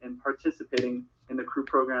interested in participating in the crew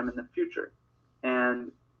program in the future?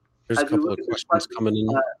 And there's a couple of questions coming in.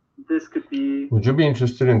 This could be. Would you be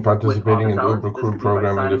interested in participating in the Uber crew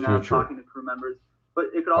program in the future? Talking to crew members, but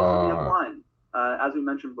it could also be applying. As we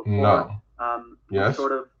mentioned before. No. Yes.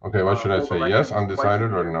 Okay. What should I say? Yes,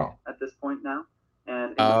 undecided, or no? At this point now.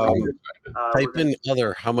 And type in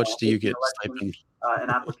other. How much do you get? Type in an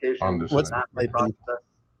application. What's the process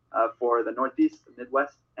for the Northeast, the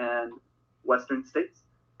Midwest, and Western states,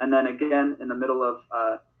 and then again in the middle of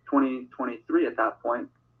 2023 at that point,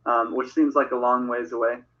 which seems like a long ways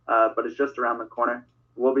away, but it's just around the corner.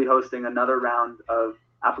 We'll be hosting another round of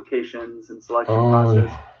applications and selection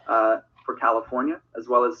process for California, as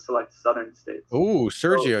well as select southern states. Oh,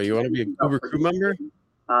 Sergio, you want to be a Uber crew member?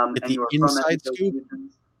 At the inside scoop?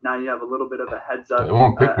 Now you have a little bit of a heads up. It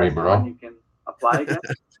won't pick me, bro. You can apply again.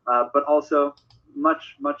 But also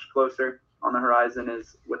much closer on the horizon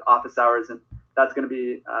is with office hours, and that's going to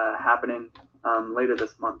be happening later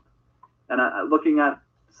this month. And looking at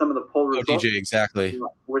some of the poll results, DJ, exactly.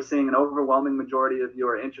 We're seeing an overwhelming majority of you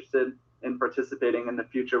are interested in participating in the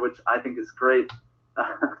future, which I think is great.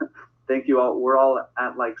 Thank you all. We're all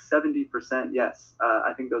at like 70% yes.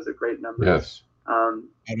 I think those are great numbers. Yes. I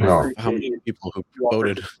don't know how many people who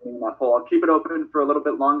voted. I'll keep it open for a little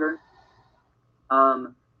bit longer.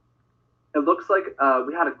 It looks like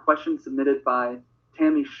we had a question submitted by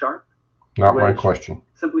Tammy Sharp. Not my question.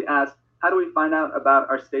 Simply asked, how do we find out about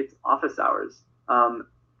our state's office hours? I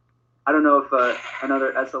don't know if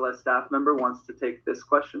another SLS staff member wants to take this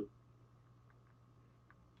question.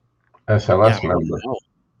 SLS member.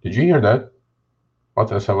 Did you hear that?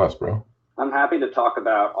 What's SLS, bro? I'm happy to talk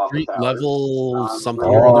about office Street hours. level something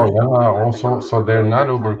Oh, or other. yeah. Also, so they're not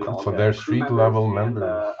Uber, so they're street level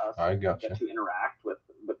members. I gotcha. Get to interact with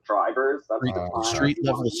drivers. That's the time Street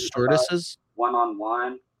level stewardesses.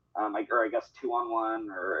 One-on-one, or I guess two-on-one,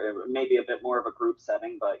 or maybe a bit more of a group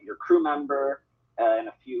setting. But your crew member and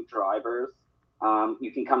a few drivers,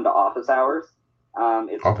 you can come to office hours.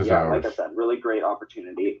 It's like I said, really great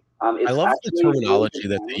opportunity. I love the terminology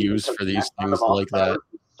that they use for these things like that.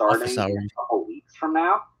 Office hours. A couple weeks from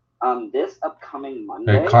now. This upcoming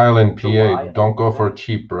Monday. Hey, Kyle in PA, don't go for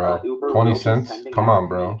cheap, bro. 20 cents? Come on,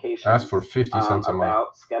 bro. Ask for 50 cents a month.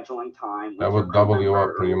 Scheduling time. That would double you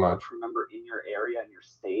up pretty much. Crew member in your area, in your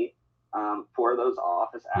state, for those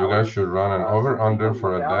office hours. You guys should run an over-under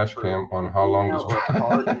for a dash cam on how long this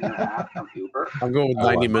I'm going with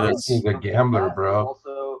 90 minutes. He's a gambler, bro.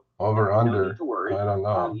 Over-under. I don't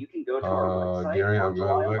know. You can go to our website, Gary, I'm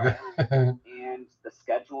going to and the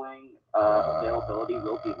scheduling availability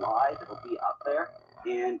will be live. It'll be up there.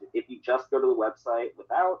 And if you just go to the website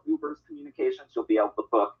without Uber's communications, you'll be able to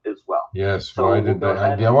book as well. Yes, so why did they?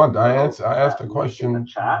 I asked a question. In the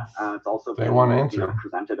chat. It's also they want to answer.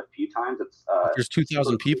 Presented a few times. It's there's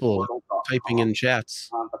 2,000 people typing in chats.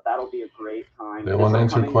 But that'll be a great time. They want to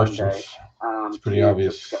answer questions. It's pretty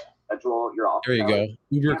obvious. Schedule your office there you go.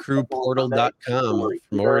 UberCrewPortal.com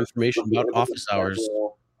for more information about office hours.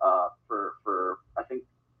 For I think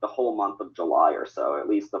the whole month of July or so, at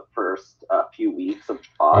least the first few weeks of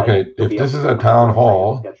July. Okay, if this is a town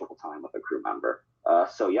hall, schedule time with a crew member.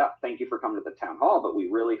 So yeah, thank you for coming to the town hall, but we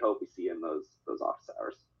really hope we see you in those office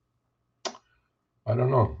hours. I don't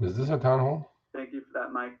know. Is this a town hall? Thank you for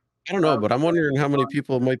that, Mike. I don't know, but I'm wondering how many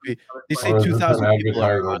people might be. They say 2,000 people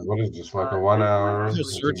are on. What is this, like a 1 hour?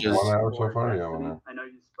 Searches. 1 hour so far? Yeah, 1 hour. I know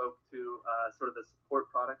you spoke to sort of the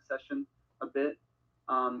support product session a bit.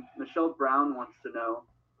 Michelle Brown wants to know,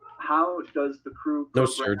 how does the crew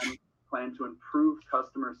program plan to improve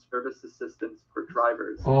customer service assistance for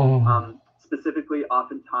drivers? Specifically,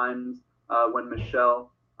 oftentimes when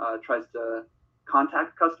Michelle tries to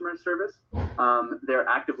contact customer service, they're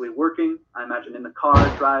actively working, I imagine, in the car,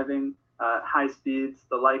 driving, high speeds,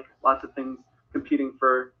 the like, lots of things competing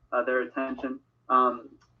for their attention. Do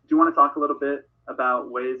you want to talk a little bit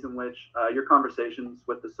about ways in which your conversations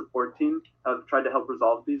with the support team have tried to help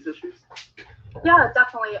resolve these issues? Yeah,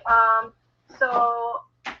 definitely.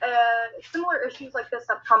 Similar issues like this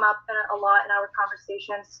have come up a lot in our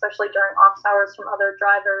conversations, especially during office hours, from other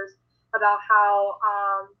drivers about how,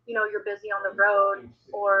 you're busy on the road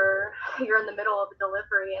or you're in the middle of a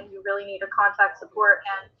delivery and you really need to contact support.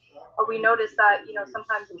 And we noticed that,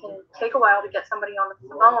 sometimes it can take a while to get somebody on the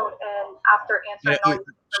phone, and after answering all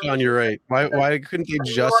these Sean, you're right. Why couldn't they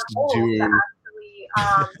just do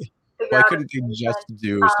why couldn't they just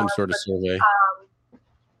do some sort of survey?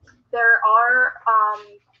 There are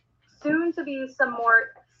soon to be some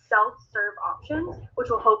more self-serve options, which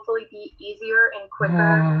will hopefully be easier and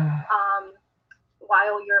quicker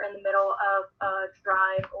while you're in the middle of a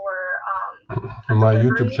drive or on my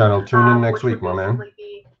YouTube channel. Tune in next week, my man.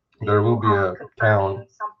 There will be a town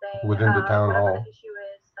within the town hall. The issue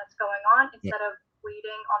is that's going on, instead of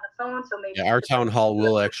waiting on the phone. So maybe our town hall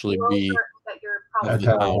will actually be that you're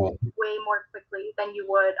probably way more quickly than you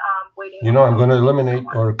would waiting. I'm going to eliminate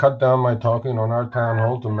or cut down my talking on our town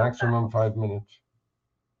hall to maximum 5 minutes.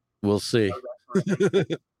 We'll see. And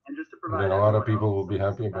just to provide, a lot of people will be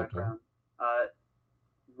happy about that.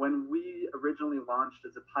 When we originally launched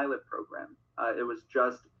as a pilot program, it was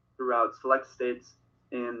just throughout select states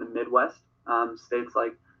in the Midwest, states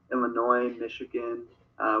like Illinois, Michigan,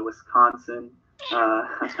 Wisconsin.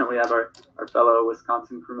 And we have our fellow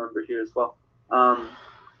Wisconsin crew member here as well.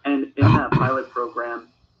 And in that pilot program,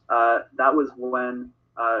 that was when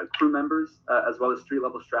crew members, as well as street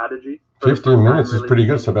level strategy. 15 minutes is pretty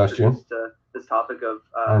good, Sebastian. This topic of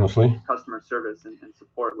honestly, customer service and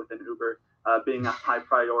support within Uber being a high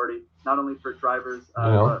priority, not only for drivers,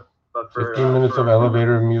 but for 15 minutes of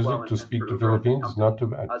elevator music to speak to Philippines is not too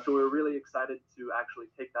bad. So we're really excited to actually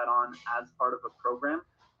take that on as part of a program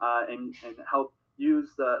and help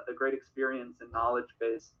use the great experience and knowledge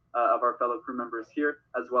base of our fellow crew members here,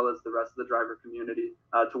 as well as the rest of the driver community,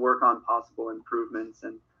 to work on possible improvements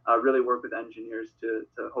and really work with engineers to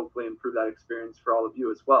hopefully improve that experience for all of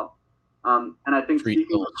you as well. And I think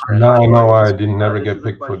now I know why I didn't never get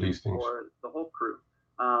picked for these things. For the whole crew,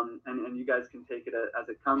 and you guys can take it as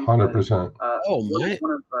it comes. 100%.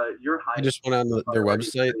 I just went on their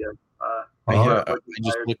website. I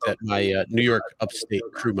just looked at my New York upstate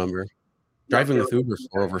crew member driving with Uber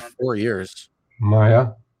for over 4 years.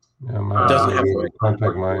 Maya. Yeah, Maya. Doesn't have to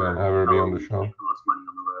contact Maya and have her be on the show.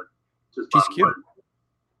 She's cute.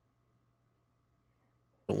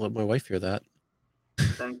 Don't let my wife hear that.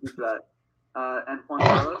 Thank you for that. And Juan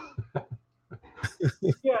Carlos?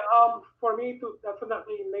 Yeah, for me to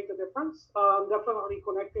definitely make a difference, definitely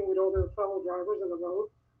connecting with other fellow drivers on the road.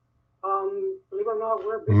 Believe it or not,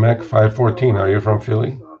 we're busy. Mac 514, are you from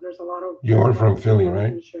Philly? There's a lot of You're from Philly,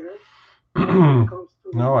 right?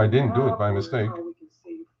 No, I didn't do it by mistake. How we can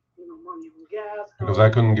save, money on gas. Because I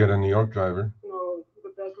couldn't get a New York driver.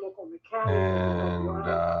 The best local mechanic. And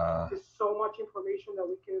there's so much information that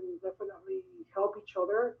we can definitely help each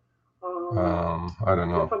other. I don't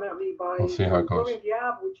know. Definitely by We'll see how it goes. the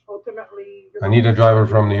app, which ultimately, I need a driver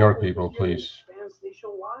from New York, people, please.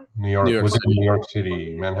 New York within New York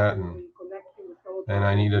City, Manhattan. And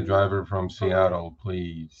I need a driver from Seattle,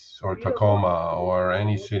 please, or Tacoma, or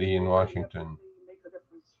any city in Washington.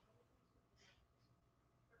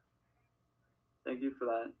 Thank you for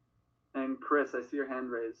that. And Chris, I see your hand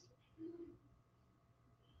raised.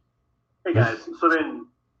 Hey guys, so then,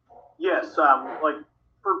 yes, like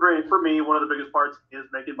for me, one of the biggest parts is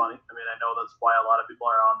making money. I mean, I know that's why a lot of people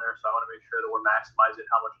are on there, so I want to make sure that we're maximizing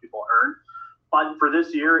how much people earn. But for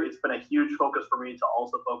this year, it's been a huge focus for me to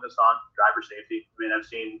also focus on driver safety. I mean, I've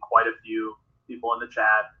seen quite a few people in the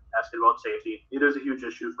chat asking about safety. It is a huge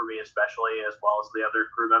issue for me, especially, as well as the other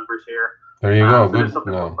crew members here. There you go. Good.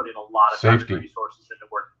 Something we're putting a lot of Safety. resources into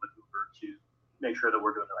working with Uber to make sure that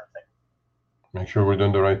we're doing the right thing. Make sure we're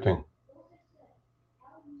doing the right thing.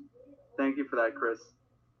 Thank you for that, Chris.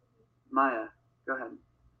 Maya, go ahead.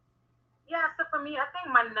 Yeah, so for me, I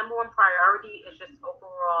think my number one priority is just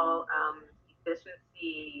overall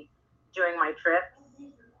efficiency during my trips.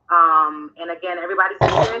 And again, everybody's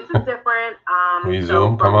experience is different. We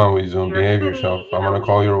Zoom. Come on, we Zoom. Behave yourself. I'm gonna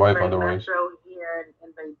call your wife otherwise. Here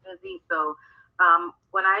and very busy. So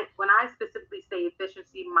when I specifically say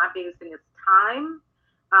efficiency, my biggest thing is time.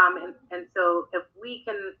 And so if we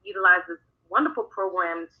can utilize this wonderful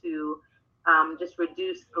program to just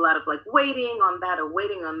reduce a lot of like waiting on that or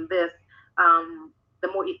waiting on this,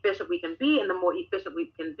 the more efficient we can be, and the more efficient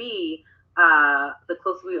we can be, the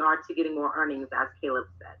closer we are to getting more earnings, as Caleb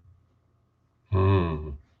said.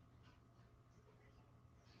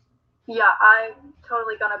 Yeah, I'm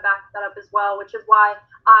totally gonna back that up as well, which is why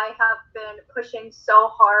I have been pushing so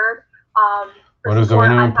hard. What is the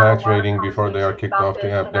minimum patch rating before they are kicked off the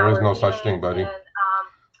app? There is no such thing, buddy.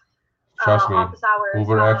 Trust me.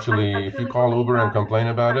 Uber actually, if you call Uber and complain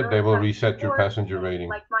about it, they will reset your passenger rating.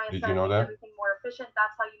 Like Maya Did said, you know make that? everything more efficient.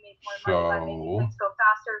 That's how you make more money, by making things go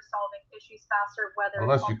faster, solving issues faster, whether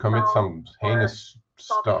Unless you commit some heinous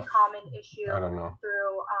solving stuff. a common issue I don't know.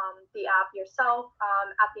 through the app yourself.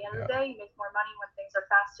 At the end of the day, you make more money when things are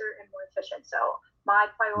faster and more efficient. So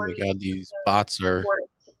my priority. Oh my God, these bots are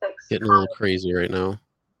getting a little crazy right now.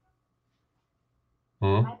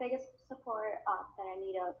 My biggest support that I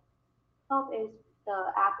need to help is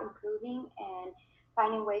the app improving and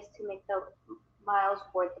finding ways to make the miles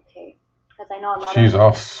worth the pay. Because I know a lot She's of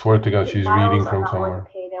off. Swear to God, she's reading from not somewhere. worth the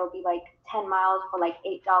pay. There will be like 10 miles for like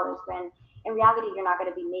 $8, when in reality you're not going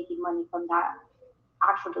to be making money from that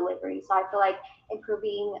actual delivery. So I feel like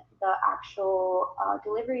improving the actual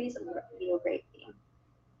deliveries would be a great thing.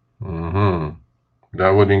 That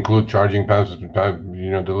would include charging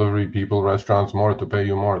delivery people, restaurants more to pay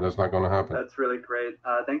you more. That's not going to happen. That's really great.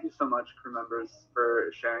 Thank you so much, crew members, for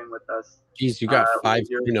sharing with us. Geez, you got 5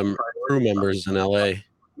 crew members in LA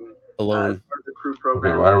alone. The crew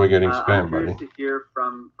program. Okay, why are we getting spam, buddy? To hear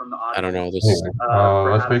from the audience. I don't know. This.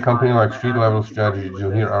 Let's make something like street level strategy.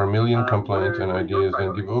 You'll hear our million complaints and ideas,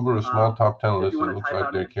 and give Uber a small top 10 list. It looks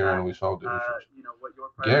like they care and we solve the issues.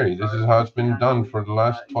 Gary, this is how it's been done for the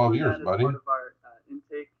last 12 years, buddy.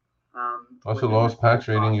 What's the lowest patch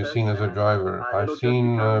rating you've seen as a driver? I've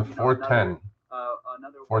seen 410.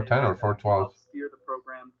 410 or 412. Steer the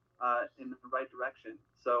program in the right direction.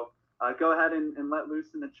 So go ahead and let loose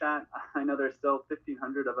in the chat. I know there's still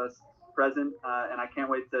 1,500 of us present, and I can't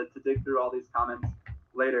wait to dig through all these comments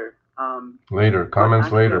later.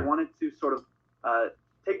 Comments later. I wanted to sort of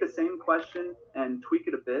take the same question and tweak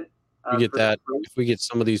it a bit. We get that. If we get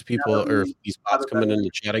some of these people or if these bots coming in the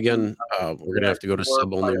chat again, we're gonna have to go to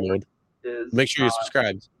sub-only mode. Make sure you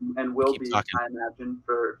subscribe. And will be, I imagine,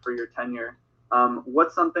 for your tenure.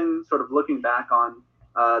 What's something sort of looking back on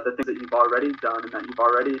the things that you've already done and that you've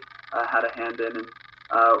already had a hand in, and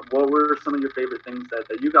what were some of your favorite things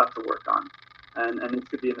that you got to work on? And it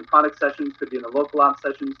could be in the product sessions, could be in the local ops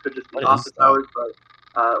sessions, could just be office hours,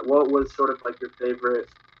 but what was sort of like your favorite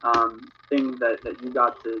thing that you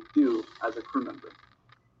got to do as a crew member?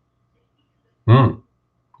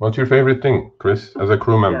 What's your favorite thing, Chris, as a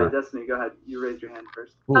crew member? Yeah, Destiny, go ahead. You raised your hand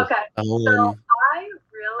first. Okay, so I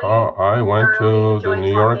really I went to the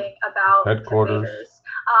New York headquarters.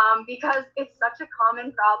 because it's such a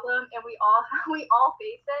common problem, and we all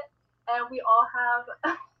face it, and we all have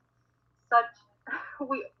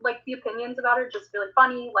the opinions about it are just really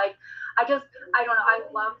funny. Like, I don't know, I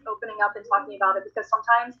love opening up and talking about it, because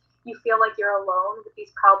sometimes you feel like you're alone with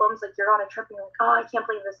these problems. Like, you're on a trip and you're like, oh, I can't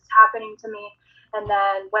believe this is happening to me. And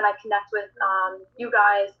then when I connect with you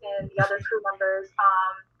guys and the other crew members,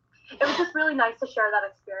 it was just really nice to share that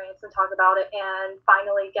experience and talk about it, and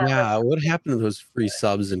finally get. Yeah, what happened to those free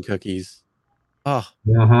subs and cookies? Oh.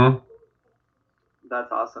 Mm-hmm.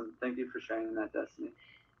 That's awesome. Thank you for sharing that, Destiny.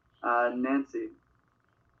 Nancy.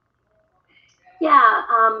 Yeah,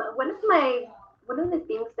 one of the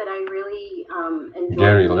things that I really enjoyed.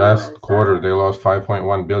 Gary, last quarter they lost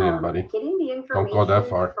 5.1 billion, buddy. Getting the information Don't go that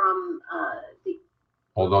far. From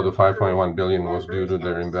although the 5.1 billion was due to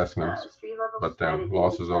their investments, but then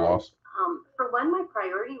losses are lost. For one, my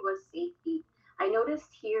priority was safety. I noticed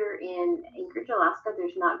here in Anchorage, Alaska,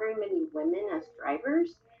 there's not very many women as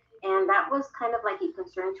drivers, and that was kind of like a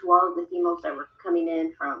concern to all of the females that were coming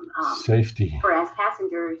in from safety for as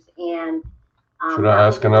passengers. And should I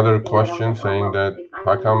ask another question, saying that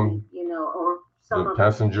how come the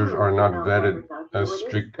passengers are not vetted as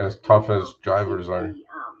strict, as tough as drivers are?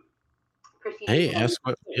 Hey, ask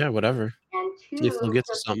what? Yeah, whatever. And two, see if they'll get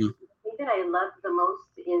to something. The thing that I loved the most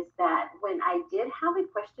is that when I did have a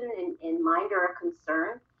question in mind or a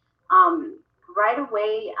concern, right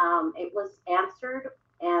away it was answered,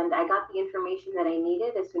 and I got the information that I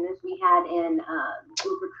needed as soon as we had an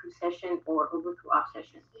Uber Crew session or Uber Crew off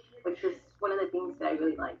session, which was one of the things that I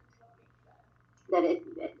really liked. That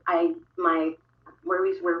my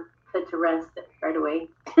worries were put to rest right away.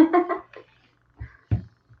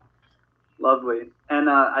 Lovely. And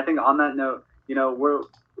I think on that note,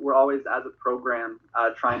 we're always, as a program,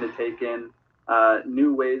 trying to take in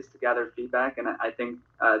new ways to gather feedback. And I think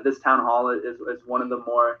this town hall is one of the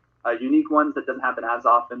more unique ones that doesn't happen as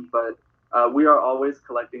often, but we are always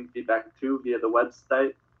collecting feedback too via the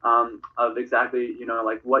website of exactly,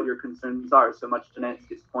 like what your concerns are. So much to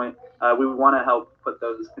Nancy's point, we want to help put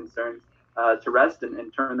those concerns to rest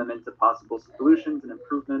and turn them into possible solutions and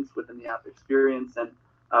improvements within the app experience. And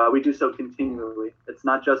we do so continually. It's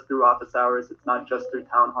not just through office hours. It's not just through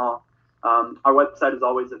town hall. Our website is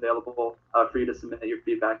always available for you to submit your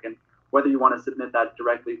feedback, and whether you want to submit that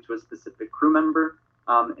directly to a specific crew member,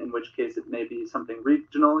 in which case it may be something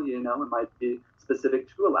regional, it might be specific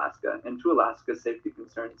to Alaska and to Alaska's safety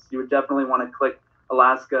concerns. You would definitely want to click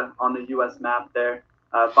Alaska on the U.S. map there,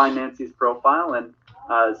 find Nancy's profile, and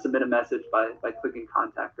submit a message by clicking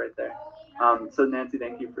contact right there. So Nancy,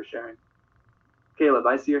 thank you for sharing. Caleb,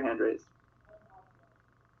 I see your hand raised.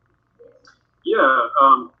 Yeah,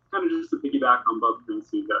 kind of just to piggyback on both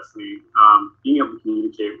Nancy and Destiny, being able to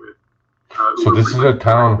communicate with. So this is a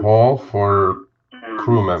town hall for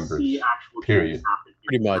crew members, period.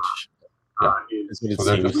 Pretty much. Yeah. So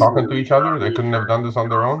they're just talking to each other? They couldn't have done this on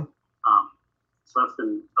their own? So that's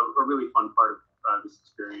been a really fun part of this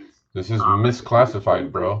experience. This is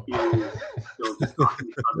misclassified, bro.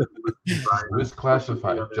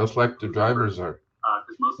 Misclassified, just like the drivers are.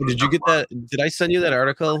 Did you get that? Did I send you that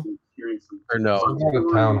article? Or no? It's not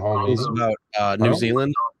a town hall. It's about New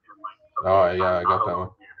Zealand. Oh, yeah, I got that one.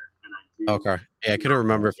 Okay. Yeah, I couldn't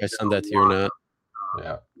remember if I sent that to you or not.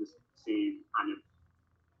 Yeah.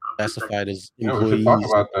 Classified as employees. We should talk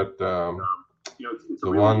about that.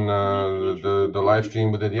 The one, the live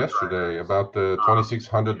stream we did yesterday about the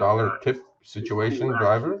 $2,600 tip situation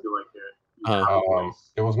driver.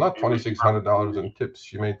 It was not $2,600 in tips.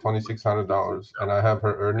 She made $2,600, and I have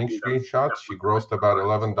her earnings screenshots. She grossed about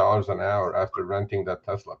 $11 an hour after renting that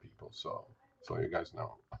Tesla, people. So you guys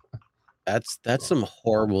know. That's some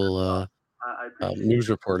horrible news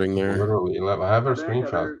reporting there. Literally 11. I have her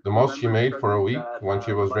screenshot. The most she made for a week when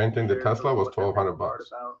she was renting the Tesla was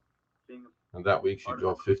 $1,200, and that week she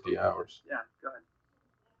drove 50 hours. Yeah, go ahead.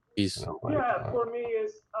 For me,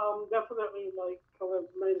 is definitely like Caleb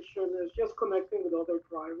mentioned, is just connecting with other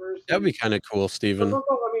drivers. That'd be kind of cool, Steven. I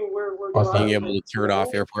mean, we're being able to turn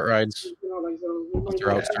off airport rides,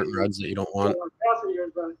 throw out certain rides that you don't want.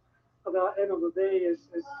 Passengers, but at the end of the day, is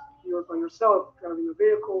you're by yourself driving a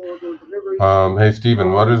vehicle or doing delivery. Hey,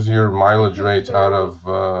 Steven, what is your mileage rate out of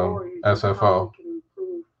SFO?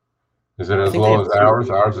 Is it as low as ours?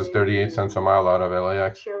 Ours is 38 cents a mile out of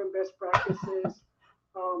LAX. Sharing best practices.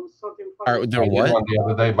 There was one the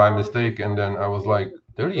other day by mistake, and then I was like,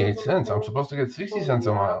 38 cents. I'm supposed to get 60 cents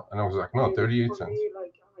a mile, and I was like, no, 38 cents.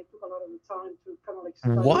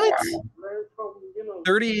 What?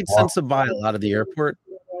 38 cents a mile out of the airport?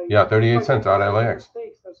 Yeah, 38 cents out of LAX.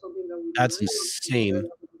 That's insane.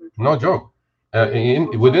 No joke.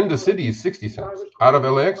 Within the city is 60 cents. Out of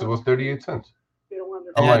LAX, it was 38 cents.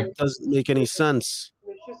 I'm like, that doesn't make any sense.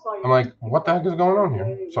 I'm like, what the heck is going on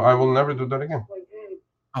here? So I will never do that again.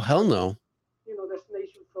 Oh, hell no.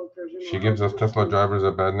 She gives us Tesla drivers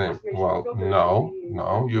a bad name. Well, no.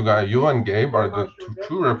 You and Gabe are the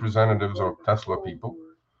true representatives of Tesla people,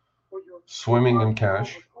 swimming in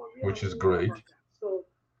cash, which is great.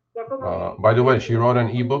 By the way, she wrote an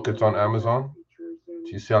ebook. It's on Amazon.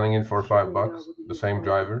 She's selling it for $5. The same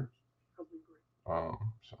driver. So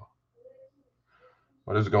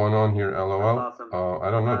what is going on here? LOL. I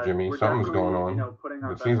don't know, Jimmy. Something's going on.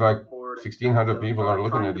 It seems like 1,600 people are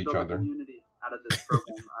looking at each other. Out of this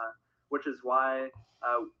program, which is why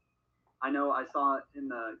I know I saw in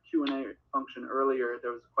the Q&A function earlier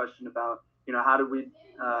there was a question about how do we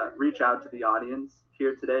reach out to the audience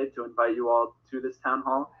here today to invite you all to this town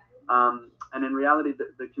hall, and in reality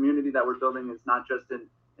the community that we're building is not just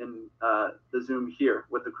in the Zoom here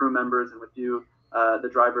with the crew members and with you, the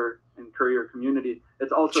driver and courier community.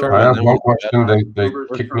 It's also sure, I have one question. They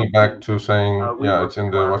kicked me back to saying it's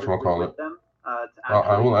in the whatchamacallit.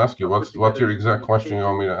 I will ask you, what's your exact question you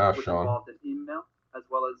want me to ask, Sean? An email as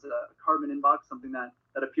well as a carbon inbox, something that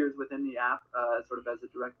appears within the app sort of as a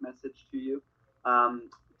direct message to you,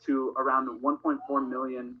 to around 1.4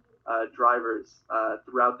 million drivers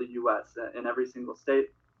throughout the U.S. in every single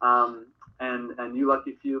state. And you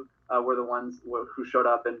lucky few were the ones who showed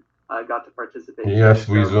up and got to participate. Yes,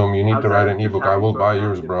 we Zoom. You need to write an ebook. I will buy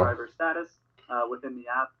yours, bro. Driver status within the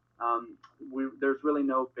app. There's really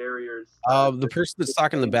no barriers. The person that's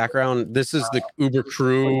talking in the background, this is the Uber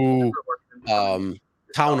Crew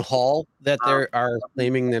town hall that they are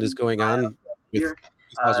claiming that is going on with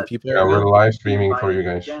 2,000 people. Yeah, we're live streaming for you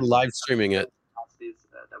guys. Live streaming it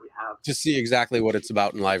to see exactly what it's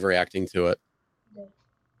about and live reacting to it.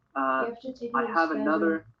 I have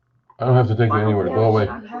another. I don't have to take you anywhere. Go away.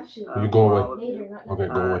 You go away. Okay,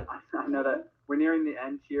 go away. I know that we're nearing the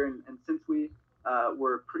end here, and since we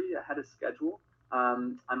were pretty ahead of schedule,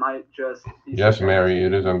 I might just. Yes, Mary,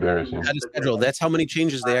 it is embarrassing. Ahead of schedule. That's how many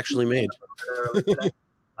changes they actually made.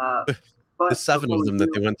 The 7 of them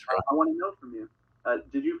that they went through. I want to know from you.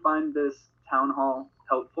 Did you find this town hall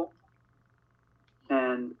helpful?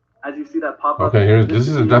 And as you see that pop up. Okay, this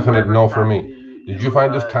is a definite no for me. Did you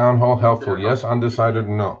find this town hall helpful? Yes, undecided,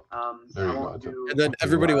 no. There you go. And then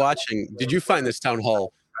everybody watching, did you find this town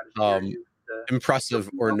hall impressive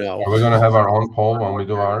or no? Are we going to have our own poll when we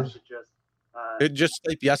do ours? Just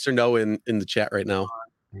type yes or no in the chat right now.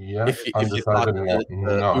 Yes, if you thought that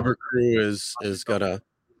the Uber Crew is gonna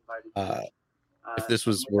if this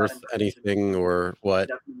was worth anything or what.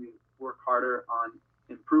 Definitely work harder on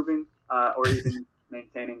improving or even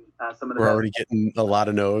maintaining some of the. We're already getting a lot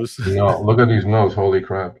of no's. No, look at these no's. Holy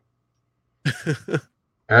crap.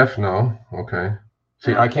 F no. Okay.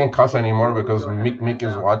 See, I can't cuss anymore because Mick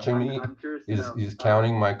is watching me. He's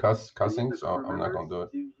counting my cussing, so I'm not gonna do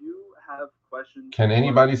it. Do you have questions? Can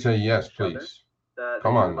anybody say yes, please?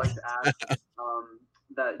 Come on. What's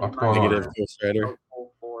going on?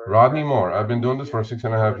 Rodney Moore. I've been doing this for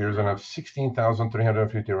 6.5 years and I have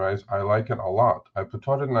 16,350 rides. I like it a lot. I put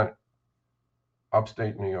 209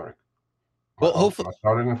 upstate New York. Well, hopefully I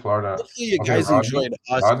started in Florida. Hopefully you guys enjoyed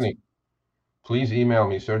us. Rodney, please email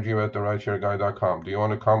me, Sergio@therideshareguy.com. Do you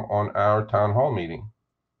want to come on our town hall meeting?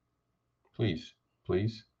 Please.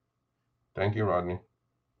 Thank you, Rodney.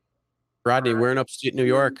 Rodney, we're in upstate New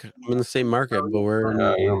York. I'm in the same market, but we're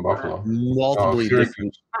you're in Buffalo. Multiple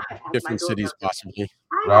different cities, possibly.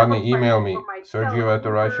 Rodney, email me,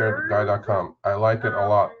 Sergio@therideshareguy.com. I like it a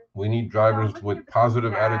lot. We need drivers with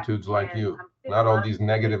positive attitudes like you, not all these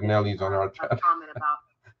negative Nellies on our chat. Comment about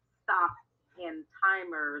stop and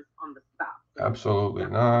timers on the stop. Absolutely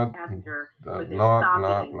not.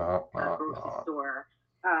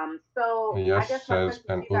 So yes, says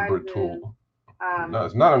an Uber tool. No,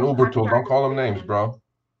 it's not an Uber tool. Don't call them names, bro.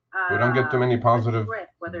 We don't get too many positive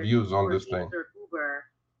views on this thing.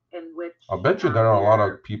 I'll bet you there are a lot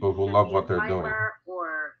of people who love what they're doing.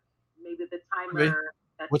 Or maybe the timer.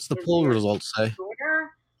 What's the poll results say?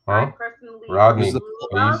 Huh? Rodney, please.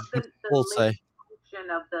 What's the poll say?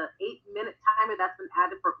 Of the 8-minute timer that's been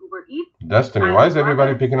added for Uber Eats. Destiny. Why is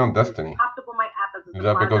everybody picking on Destiny? Popped up on my app as is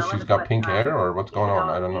that because she's got pink hair or what's going on?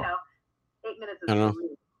 I don't know. 8 minutes is I don't know.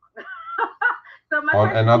 So on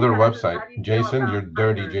another website. Jason, you're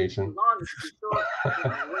dirty, Jason.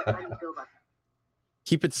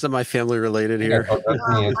 Keep it semi-family related here.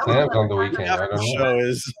 Destiny and Sam's on the weekend. I don't know. Show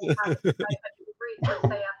is.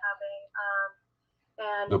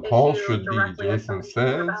 The poll should be, Jason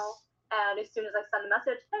says. And as soon as I send a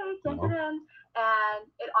message, hey, can't get in, and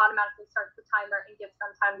it automatically starts the timer and gives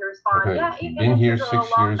them time to respond. Okay, Yeah, been here 6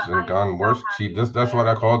 years and gone worse. See, that's what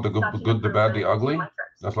I call the good, the bad, the ugly.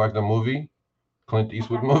 That's like the movie, Clint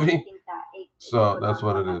Eastwood movie. So that's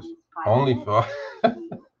what it is. Only for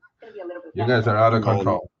you guys are out of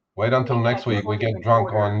control. Wait until next week. We get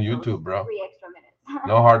drunk on YouTube, bro.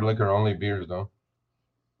 No hard liquor, only beers, though.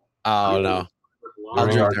 Oh no, I'll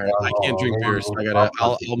drink there. I can't drink beers. So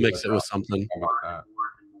I'll mix it with something.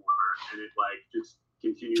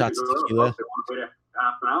 Shots of tequila.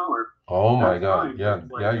 Oh my God! Yeah,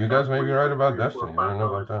 yeah. You guys may be right about Destiny. I don't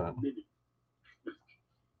know about that.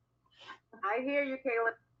 I hear you,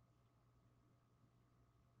 Caleb.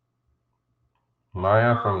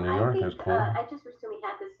 Maya from New York is cool. I just recently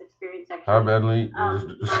had this experience actually. How badly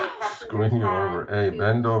is screwing you over? A,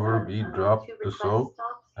 bend over. B, drop the soap.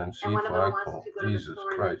 And C, flagpole. Jesus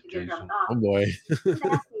Christ, Jason. Oh boy. What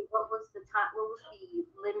was the time? What was the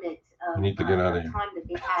limit of You need to get out of here. time that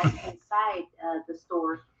they had inside the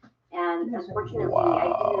store? And unfortunately, I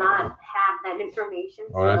did not have that information.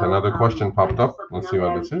 All right, another question popped up. Let's see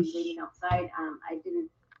what this is. Waiting outside. I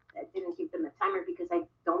didn't give them a timer because I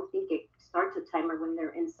don't think it starts a timer when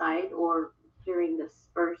they're inside or during the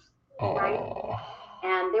first night.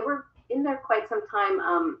 And they were in there quite some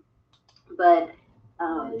time. But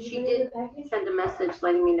she did send a message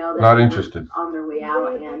letting me know that Not they interested. were on their way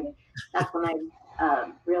out, and that's when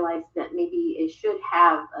I realized that maybe it should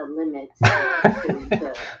have a limit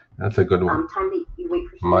to That's a good one. time that you wait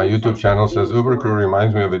for. My YouTube channel says Uber Crew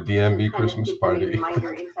reminds me of a DMV Christmas party.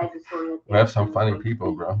 We have some funny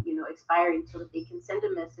people, bro. You know, expiring so that they can send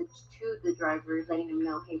a message to the driver letting them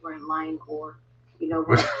know, hey, we're in line, or you know,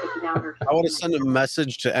 we're checking out. Or I want to send a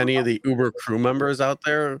message to any of the Uber crew members out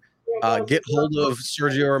there. Get hold of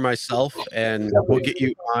Sergio or myself, and we'll get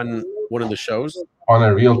you on one of the shows. On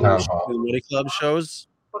a real Townhall. The Money Club shows.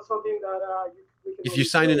 If you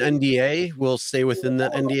sign an NDA, we'll stay within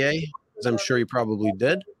that NDA, as I'm sure you probably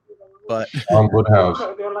did. But on Woodhouse.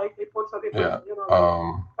 Yeah.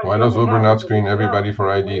 Why does Uber not screen everybody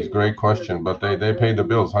for IDs? Great question. But they pay the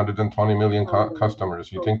bills. 120 million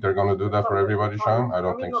customers. You think they're going to do that for everybody, Sean? I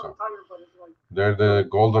don't think so. They're the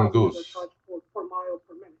golden goose.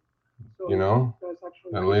 You know,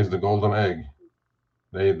 that lays the golden egg.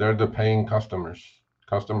 They're the paying customers.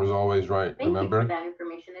 Customers always right. Remember? Thank you for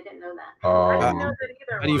that information. I didn't know that.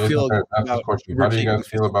 How do you feel about How do you guys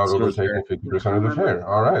feel about Uber taking 50% of the fare?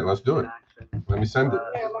 All right, let's do it. Let me send it.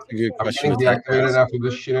 Good question. I'm deactivated after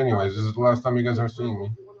this shit anyways. This is the last time you guys are seeing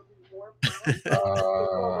me.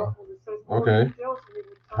 Okay.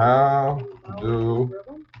 How do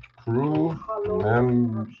crew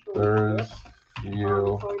members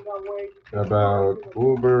feel about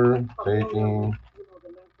Uber taking,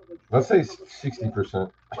 let's say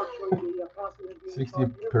 60%.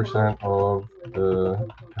 60% of the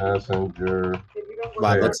passenger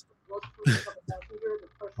fare.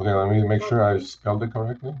 Okay, let me make sure I spelled it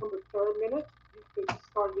correctly.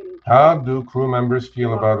 How do crew members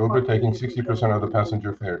feel about Uber taking 60% of the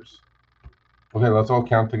passenger fares? Okay, let's all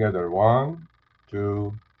count together. 1,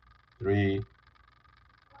 2, 3.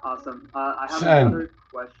 Awesome. I have another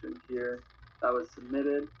question here that was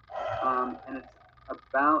submitted, and it's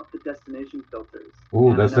about the destination filters.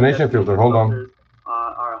 Ooh, destination filter. Hold on.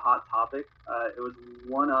 Are a hot topic. It was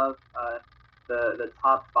one of the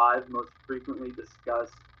top 5 most frequently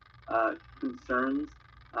discussed concerns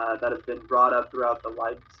that have been brought up throughout the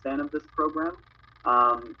lifespan of this program.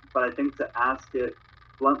 But I think to ask it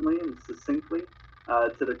bluntly and succinctly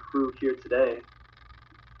to the crew here today,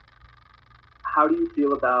 how do you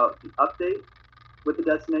feel about the update with the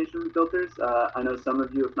destination filters? I know some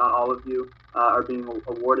of you, if not all of you, are being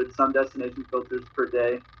awarded some destination filters per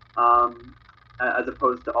day, as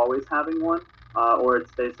opposed to always having one, or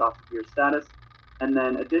it's based off of your status. And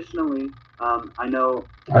then additionally, I know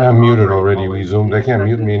I am muted already. We zoomed. They can't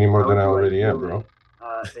mute me any more than I already am, bro.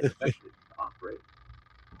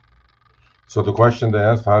 So the question they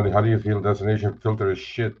asked, how do you feel destination filter is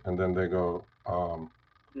shit? And then they go,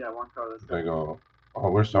 they go, oh,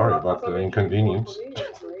 we're sorry about the inconvenience.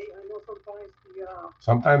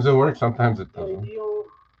 Sometimes it works, sometimes it doesn't. The ideal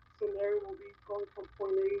scenario will be going from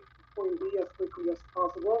point A to point B as quickly as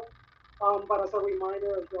possible. But as a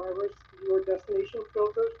reminder of drivers, your destination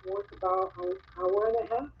filters work about an hour and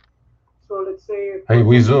a half. So let's say... Hey,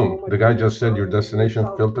 we Zoom. The guy just said your destination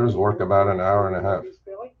filters work about an hour and a half.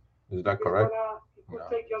 Is that correct? You could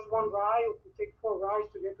take just one ride, or you could take 4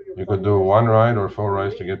 rides to get to your... You could do 1 ride or 4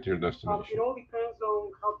 rides to get to your destination. It all depends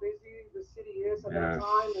on how busy the city is at that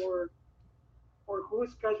time, or who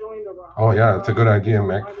is scheduling the ride. Oh yeah, it's a good idea,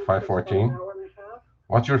 Mick. 514.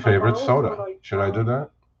 What's your favorite soda? Should I do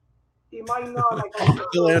that? it might not like.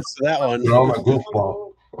 He'll answer that one. Throw him a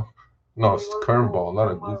goofball. No, it's curveball,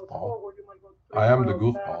 not a goofball. I am the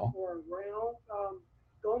goofball.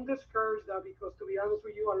 Don't discourage that because, to be honest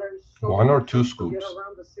with you, I learned so 1 or much 2 to scoops. get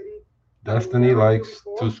around the city. Destiny likes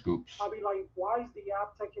 2 scoops. I'll be like, why is the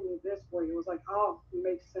app taking me this way? It was like, oh, it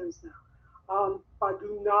makes sense now. But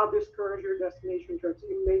do not discourage your destination trips.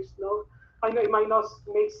 It makes no. I know it might not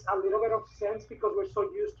make a little bit of sense because we're so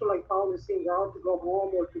used to like following the same route to go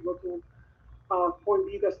home or to go to point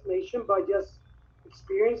B destination, but just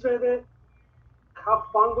experience with it, have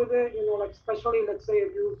fun with it. You know, like especially let's say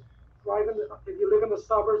if you if you live in the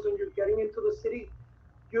suburbs and you're getting into the city,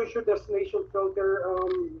 use your destination filter.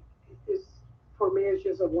 Is for me, it's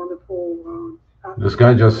just a wonderful. This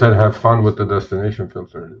guy just said, "Have fun with the destination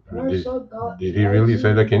filter." Did he really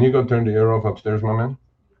say that? Can you go turn the air off upstairs, my man?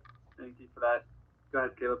 Thank you for that. Go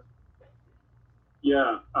ahead, Caleb.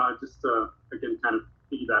 Yeah, just again, kind of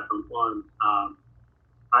piggyback on Juan.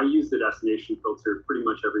 I use the destination filter pretty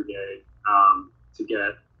much every day to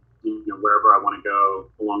get wherever I want to go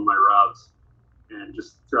along my routes, and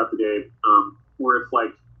just throughout the day. Or if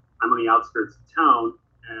like I'm on the outskirts of town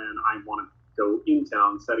and I want to go in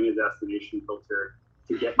town, setting a destination filter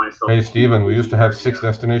to get myself. Hey, Steven, we used to have 6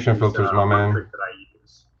 destination filters, my man. Trick that I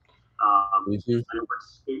use.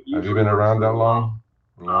 Have you been around that long?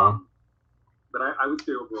 No. But I would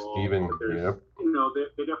say overall, Steven, yep.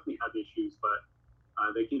 They definitely have issues,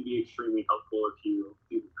 but they can be extremely helpful if you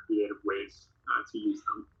think of creative ways to use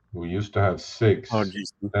them. We used to have 6. Oh,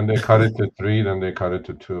 then they cut it to 3. Then they cut it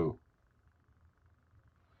to 2.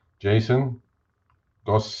 Jason,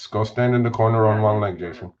 go stand in the corner on one leg,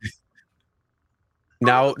 Jason.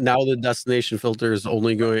 Now the destination filter is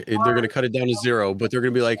only going. They're going to cut it down to 0, but they're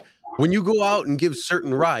going to be like, when you go out and give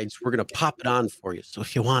certain rides, we're going to pop it on for you. So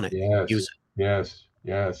if you want it, use it.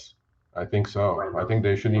 Yes. I think so. I think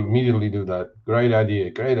they should immediately do that. Great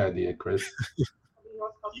idea, Chris.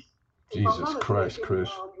 Jesus Christ, Chris.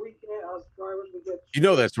 You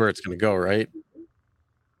know that's where it's going to go, right?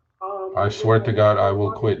 I swear to God, I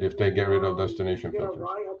will quit if they get rid of destination filters.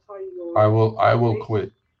 I will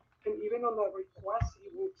quit. And even on the request,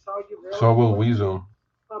 it will tell you. So will WeZoom.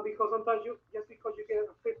 Because sometimes just because you get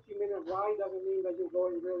a 15-minute ride doesn't mean that you're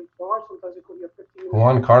going really far. Sometimes it could be a 15-minute.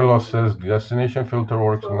 Juan Carlos says destination filter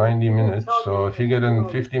works 90 minutes. So if you get a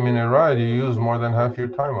 50-minute ride, you use more than half your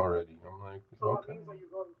time already. I'm like, okay. And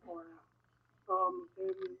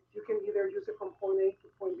you can either use it from point A to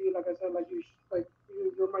point B, like I said,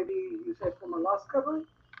 you might be you said from Alaska, right?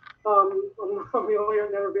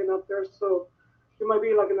 I've never been up there, so you might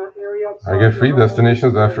be like in that area. I get free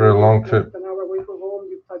destinations after a long trip. An hour away from home,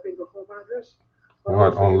 you type in the home address.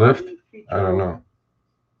 What, on Lyft? I don't know.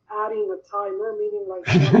 Adding a timer, meaning like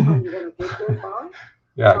what time you're gonna get there by.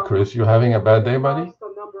 Yeah, Chris, you having a bad day, buddy?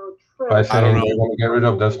 By saying you're gonna get rid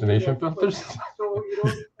of destination filters?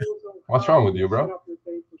 What's wrong with you, bro?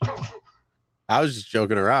 I was just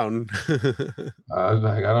joking around. I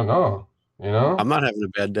don't know. I'm not having a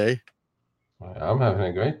bad day. I'm having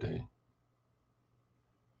a great day.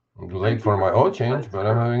 I'm late for my oil change, but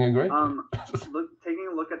I'm having a great day. Taking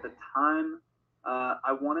a look at the time,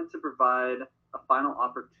 I wanted to provide a final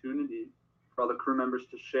opportunity for all the crew members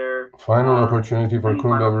to share. Final opportunity for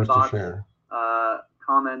crew members to share.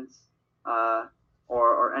 Comments,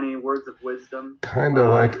 or any words of wisdom. Kind of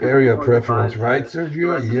like area preference, right,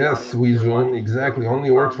 Sergio? Yes, WeZoom, exactly. Only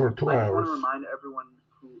works for 2 hours. I want to remind everyone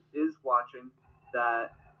who is watching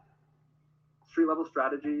that Street Level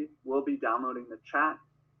Strategy will be downloading the chat.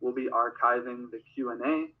 We'll be archiving the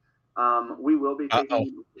Q&A. We will be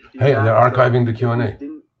taking. Hey, they're archiving the Q&A.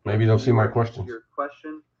 Maybe they'll see my questions. Your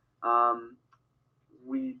question.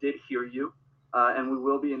 We did hear you, and we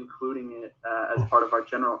will be including it as part of our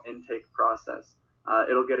general intake process.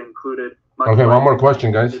 It'll get included. Okay, one more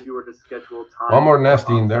question, guys. If you were to schedule time. One more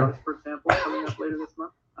nasty in there. For example, coming up later this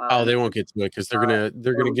month. They won't get to it because they're gonna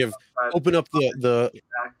open up the.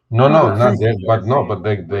 No, not that, but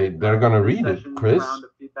they're gonna read it, Chris.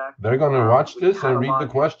 They're gonna watch this and read the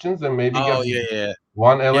questions and maybe get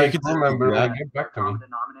one LA crew member will get back to me.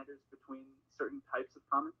 Denominators between certain types of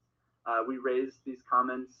comments. We raise these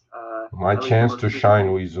comments. My chance to shine,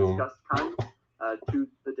 WeZoom. To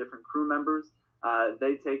the different crew members.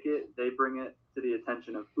 They take it, they bring it to the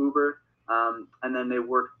attention of Uber, and then they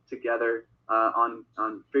work together on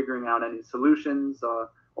figuring out any solutions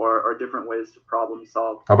or different ways to problem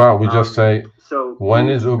solve. How about we just say, when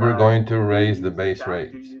is Uber going to raise the base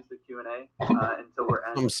rate? Use the Q&A until we're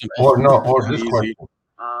ending. Or this question.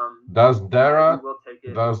 Does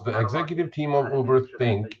the executive team of Uber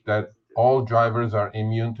think that all drivers are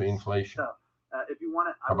immune to inflation? If you want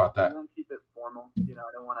to, how about that? Keep it formal. You know,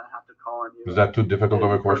 I don't want to have to call on you. Is that too difficult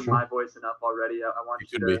of a You've heard question? my voice enough already. I want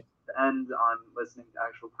you to end on listening to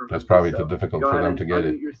actual crew members. That's probably too difficult for them to get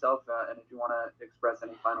it. Yourself, and if you want to express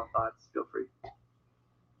any final thoughts, feel free.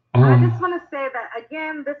 I just want to say that,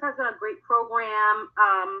 again, this has been a great program.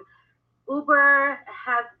 Uber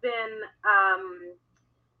has been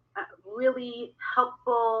really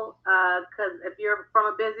helpful because if you're from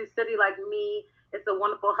a busy city like me, it's a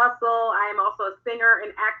wonderful hustle. I am also a singer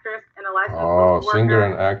and actress and a licensed social worker. Singer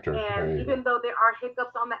and actor. And even though there are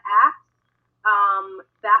hiccups on the app,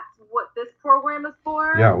 that's what this program is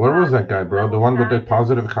for. Yeah, where was that guy, bro? The one with the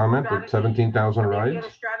positive comment with 17,000 rides?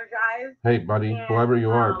 Hey, buddy, whoever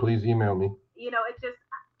you are, please email me. You know, it's just,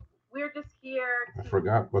 we're just here. I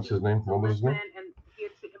forgot. What's his name? What was his name?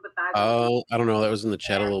 I don't know. That was in the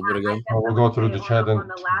chat a little bit ago. We'll go through the chat and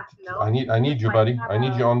I need you, buddy. I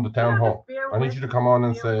need you on the town hall. I need you to come on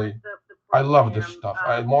and say, I love this stuff.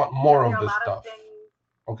 I want more of this stuff.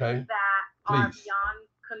 Okay? Please.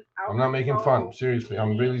 I'm not making fun. Seriously,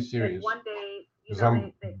 I'm really serious. Because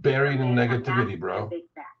I'm buried in negativity, bro.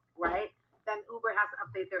 Right? Then Uber has to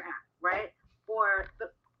update their app, right? Or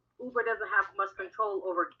Uber doesn't have much control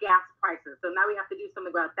over gas prices. So now we have to do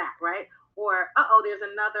something about that, right? Or, there's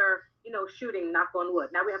another, shooting, knock on wood.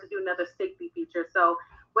 Now we have to do another safety feature. So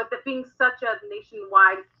with it being such a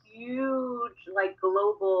nationwide, huge,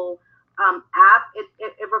 global app,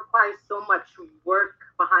 it requires so much work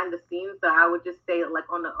behind the scenes. So I would just say,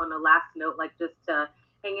 on the last note, just to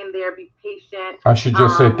hang in there, be patient. I should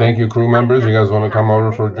just say thank you, crew members. You guys want to come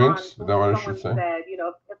over for drinks? Is that what I should say? Said,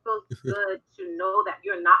 it feels good to know that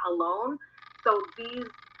you're not alone. So these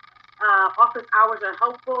office hours are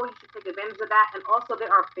helpful. You should take advantage of that. And also there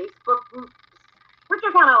are Facebook groups, which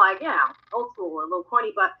are kind of old school, a little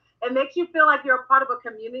corny, but it makes you feel like you're a part of a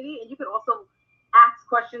community, and you can also ask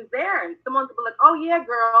questions there. And someone could be like, oh yeah,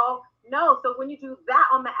 girl. No. So when you do that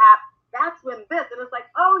on the app, that's when this, and it's like,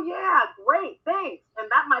 oh yeah, great, thanks. And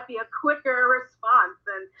that might be a quicker response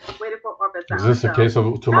than waiting for office hours. Is this a case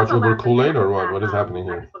of too much Uber Kool-Aid or what? What is happening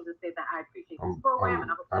here? I just wanted to say that I appreciate this program.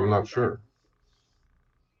 I'm not sure.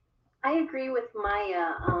 I agree with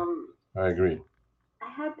Maya. I agree. I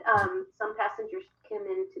had some passengers come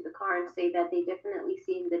into the car and say that they definitely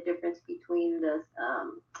seen the difference between the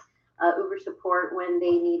Uber support when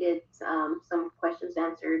they needed some questions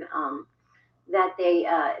answered. That they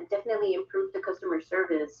definitely improved the customer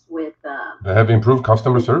service with. They have improved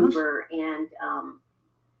customer service. Uber, and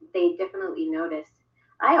they definitely noticed.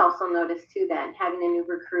 I also noticed too that having an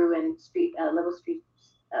Uber crew and level street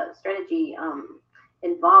strategy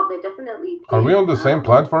involved, they definitely did, are we on the same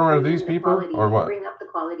platform as these people or what? Bring up the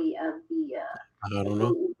quality of the I don't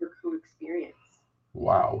know. Uber crew experience.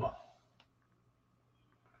 Wow.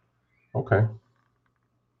 Okay.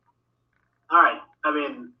 All right. I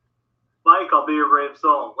mean, Mike, I'll be your brave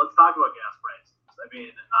soul. Let's talk about gas prices. I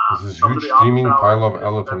mean, this is huge steaming pile of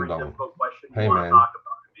elephant dung. Hey man.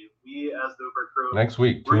 We as the Uber crew, next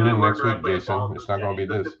week, tune in next week, Jason. It's not going to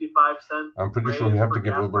be this. I'm pretty sure you have to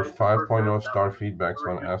give Uber 5.0 star feedbacks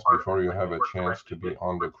when asked before you have a chance to be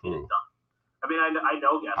on the crew. I mean, I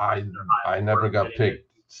know gas prices are high. I never got picked,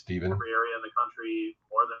 Steven. Every area in the country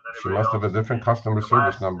more than she must have a different customer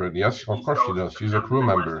service number. Yes, of course she does. She's a crew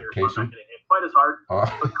member, Casey. Quite as hard.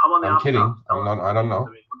 I'm kidding. I don't know.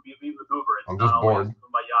 I'm just bored.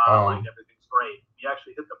 Everything's great. You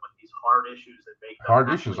actually hit them with these hard issues that make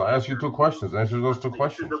hard issues. I asked you 2 questions. Answer those 2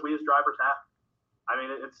 questions. That we as drivers have. I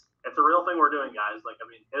mean, it's a real thing we're doing, guys.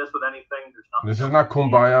 Hit us with anything. There's nothing. This is not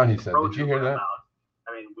kumbaya, he said. Did you hear that?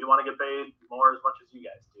 I mean, we want to get paid more as much as you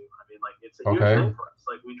guys do. I mean, it's a huge thing for us.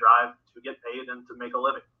 We drive to get paid and to make a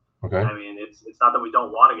living. Okay. I mean, it's not that we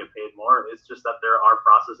don't want to get paid more. It's just that there are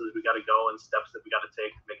processes we got to go and steps that we got to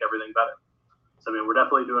take to make everything better. So, I mean, we're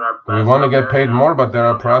definitely doing our best. We want to get paid more, but there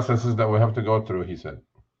are processes that we have to go through, he said.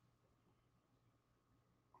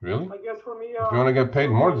 Really? I guess for me, if you want to get paid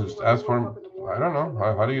more, just ask for, I don't know.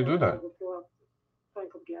 How do you do that?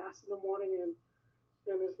 Tank of gas in the morning,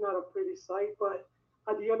 and it's not a pretty sight. But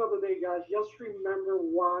at the end of the day, guys, just remember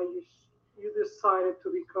why you decided to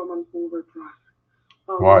become an Uber driver.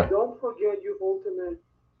 Why? Don't forget your ultimate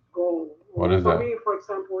goal. What is that? For me, for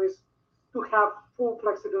example, is to have full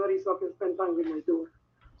flexibility so I can spend time with my daughter.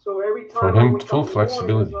 So every time for him, full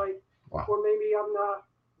flexibility. Wow. Or maybe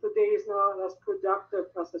the day is not as productive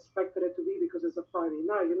as expected it to be because it's a Friday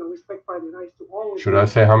night. We expect Friday nights to always. Should I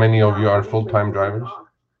say how many of you are full-time drivers?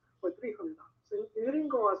 For $300. So it didn't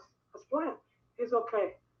go as planned. It's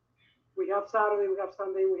okay. We have Saturday, we have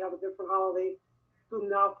Sunday, we have a different holiday. Do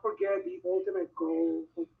not forget the ultimate goal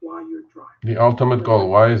of why you're driving. The ultimate goal,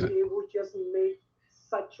 why is it? It will just make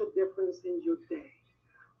such a difference in your day.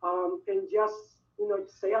 and just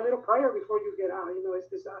say a little prayer before you get out.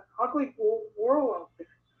 It's an ugly world out there.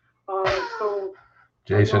 So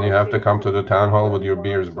Jason, you have to come to the town hall with your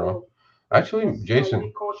beers, bro. Actually, Jason,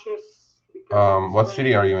 be cautious. what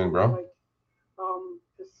city are you in, bro?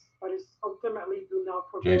 But it's ultimately do not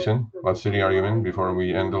forget. Jason, what city are you in before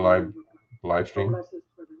we end the live stream?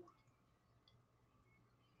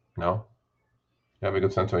 No? You have a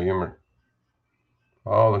good sense of humor.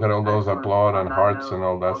 Oh, look at all those applaud and hearts and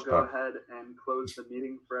all that stuff. I'll go ahead and close the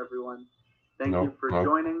meeting for everyone. Thank you for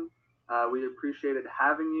joining. We appreciated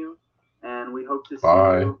having you, and we hope to see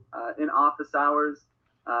you in office hours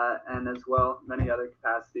and as well many other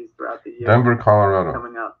capacities throughout the year. Denver, Colorado.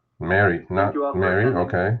 Coming up. Mary, not Mary.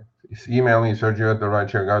 Okay. Email me,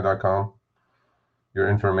 Sergio@therideshareguy.com. Your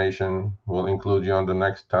information will include you on the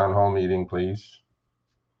next town hall meeting, please.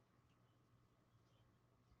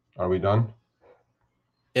 Are we done?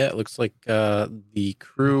 Yeah, it looks like the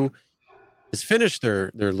crew has finished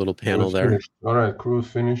their little panel there. Finished. All right, crew's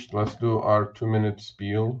finished. Let's do our 2-minute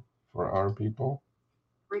spiel for our people.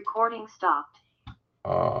 Recording stopped.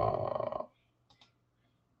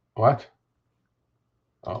 What?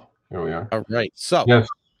 Oh, here we are. All right. So yes,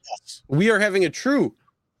 we are having a true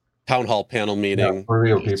town hall panel meeting. Yeah, for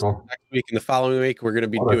real, people. Next week and the following week, we're going to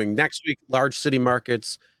be doing next week large city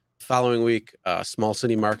markets. Following week, small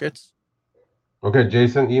city markets. Okay,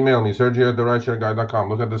 Jason, email me, Sergio@therideshareguy.com.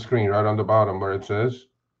 Look at the screen right on the bottom where it says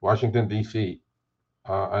Washington, D.C.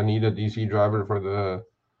 I need a DC driver for the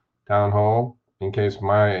town hall in case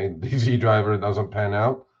my DC driver doesn't pan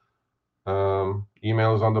out.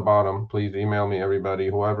 Email is on the bottom. Please email me, everybody,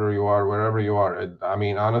 whoever you are, wherever you are. I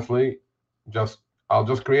mean, honestly, I'll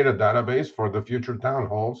just create a database for the future town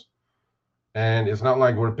halls. And it's not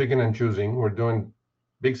like we're picking and choosing. We're doing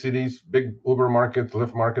big cities, big Uber markets,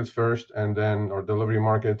 Lyft markets first, and then, or delivery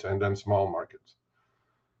markets, and then small markets.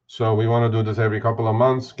 So we want to do this every couple of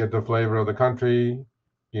months, get the flavor of the country,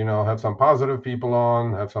 have some positive people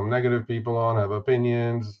on, have some negative people on, have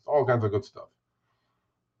opinions, all kinds of good stuff.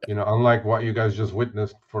 Unlike what you guys just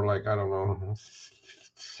witnessed for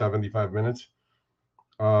 75 minutes.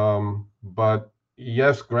 But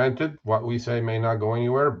yes, granted, what we say may not go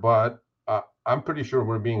anywhere, but I'm pretty sure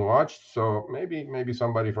we're being watched. So maybe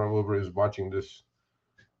somebody from Uber is watching this,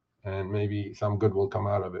 and maybe some good will come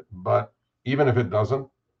out of it. But even if it doesn't,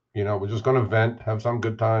 we're just going to vent, have some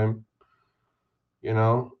good time,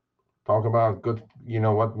 talk about good,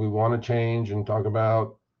 what we want to change, and talk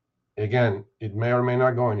about, again, it may or may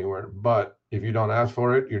not go anywhere, but if you don't ask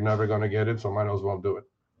for it, you're never going to get it. So might as well do it.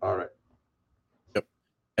 All right. Yep.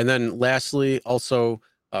 And then lastly, also,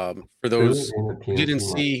 for those who didn't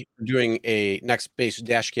see, we're doing a next base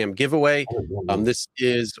dash cam giveaway. This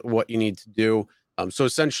is what you need to do. So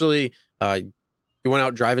essentially, you went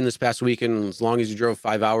out driving this past weekend, as long as you drove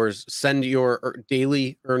 5 hours, send your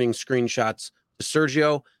daily earning screenshots to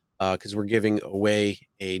Sergio, because we're giving away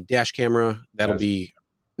a dash camera. That'll be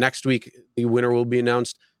next week. The winner will be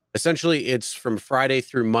announced. Essentially, it's from Friday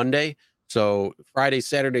through Monday. So Friday,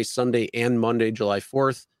 Saturday, Sunday, and Monday, July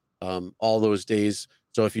 4th, all those days.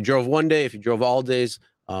 So if you drove one day, if you drove all days,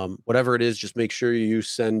 whatever it is, just make sure you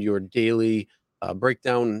send your daily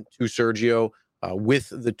breakdown to Sergio with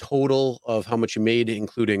the total of how much you made,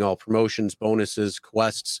 including all promotions, bonuses,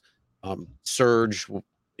 quests, surge,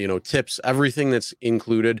 tips, everything that's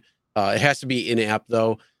included. It has to be in app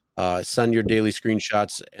though. Send your daily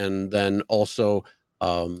screenshots, and then also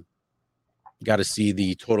got to see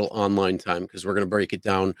the total online time, because we're going to break it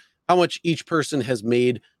down how much each person has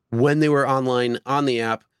made when they were online on the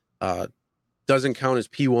app. Doesn't count as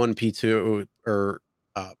P1, P2, or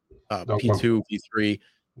P2, P3.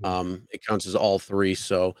 It counts as all three.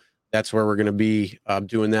 So that's where we're going to be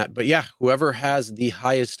doing that. But yeah, whoever has the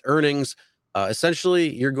highest earnings,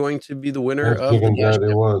 essentially, you're going to be the winner of the dash cam.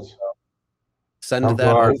 It was. Send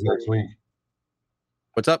that next week.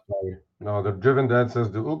 What's up? No, the Driven Dad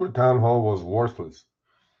says the Uber town hall was worthless.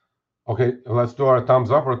 Okay, let's do our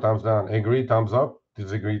thumbs up or thumbs down. Agree, thumbs up.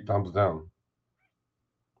 Disagree, thumbs down.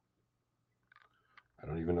 I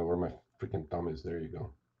don't even know where my freaking thumb is. There you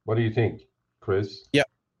go. What do you think, Chris? Yeah.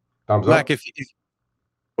 Thumbs Mac, up.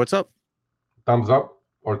 What's up? Thumbs up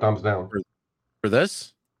or thumbs down? For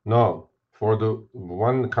this? No. For the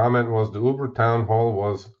one comment was the Uber town hall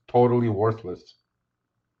was totally worthless.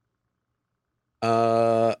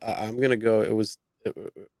 I'm gonna go. It was.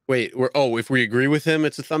 Wait. If we agree with him,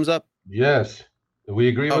 it's a thumbs up. Yes, we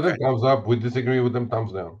agree with him. Thumbs up. We disagree with him.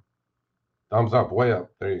 Thumbs down. Thumbs up. Way up.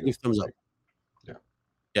 There you go. Thumbs up. Yeah.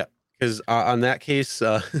 Yeah. Because on that case,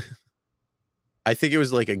 I think it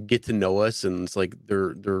was like a get to know us, and it's like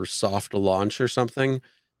their soft launch or something.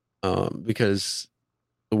 Because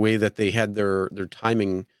the way that they had their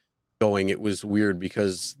timing going, it was weird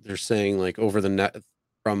because they're saying like over the net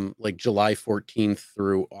from like July 14th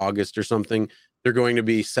through August or something, they're going to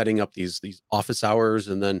be setting up these office hours,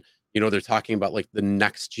 and then they're talking about like the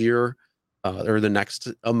next year or the next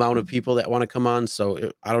amount of people that want to come on.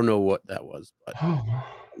 So I don't know what that was, but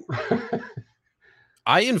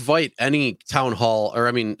I invite any town hall, or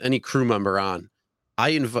I mean any crew member on. I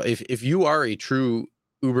invite if you are a true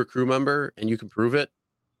Uber crew member and you can prove it.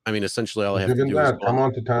 I mean, essentially all I have to do is go come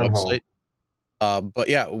on to the Townhall. website. But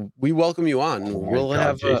yeah, we welcome you on. Oh We'll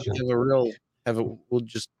God, we'll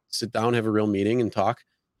just sit down, have a real meeting, and talk.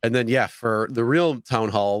 And then yeah, for the real town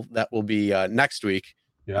hall, that will be next week.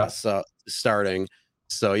 Yeah. So starting.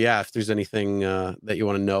 So yeah, if there's anything that you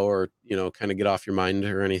want to know or kind of get off your mind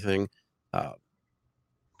or anything,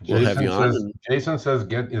 we'll have you on. Jason says,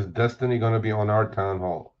 is Destiny going to be on our town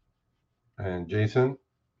hall? And Jason,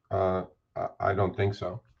 I don't think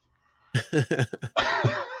so.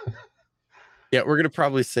 Yeah, we're gonna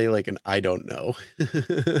probably say like an I don't know.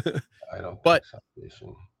 I don't but think so,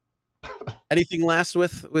 Jason. Anything last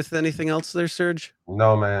with anything else there, Serge?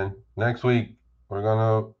 No, man. Next week we're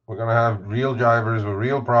gonna have real drivers with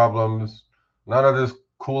real problems. None of this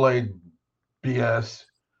Kool-Aid BS.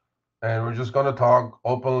 And we're just gonna talk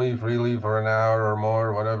openly, freely for an hour or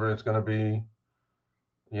more, whatever it's gonna be.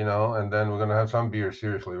 And then we're gonna have some beers.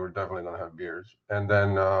 Seriously, we're definitely gonna have beers. And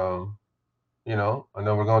then and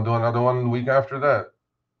then we're gonna do another one the week after that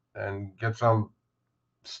and get some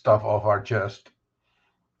stuff off our chest.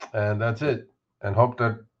 And that's it. And hope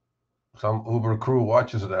that some Uber crew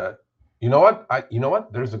watches that. You know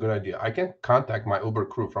what? There's a good idea. I can contact my Uber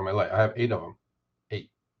crew from LA. I have 8 of them. 8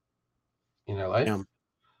 in LA. Yeah.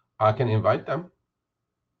 I can invite them.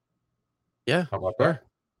 Yeah. How about that?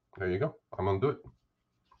 There you go. I'm gonna do it.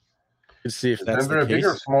 Let's see if that's the case.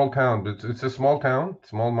 Bigger small town. It's a small town,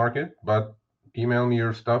 small market. But email me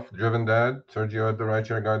your stuff, drivendad,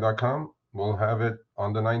 Sergio@therideshareguy.com. We'll have it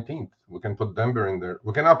on the 19th. We can put Denver in there.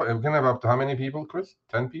 We can have up to how many people, Chris?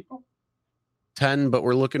 10 people? 10, but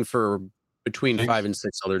we're looking for between 5 and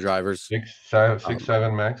 6 other drivers. 6,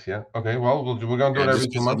 7 max. Yeah. Okay. Well, we're gonna do it every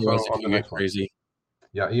 2 months. On the next crazy.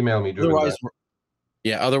 Yeah. Email me.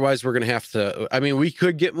 Otherwise we're gonna have to. I mean, we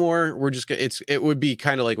could get more. We're just it would be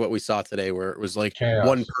kind of like what we saw today, where it was like chaos.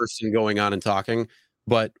 One person going on and talking.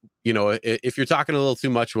 But if you're talking a little too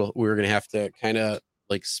much, we're gonna have to kind of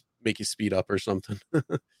like make you speed up or something.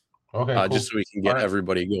 Okay. Cool. Just so we can get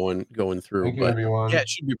everybody going through. Thank you, everyone. Yeah, it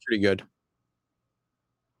should be pretty good.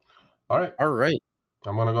 All right.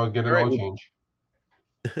 I'm gonna go get an oil change.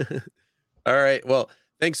 All right. Well,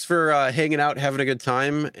 thanks for hanging out, having a good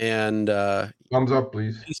time, and thumbs up,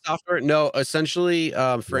 please. Software? No, essentially,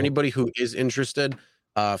 for anybody who is interested,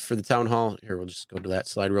 for the town hall. Here, we'll just go to that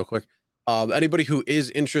slide real quick. Anybody who is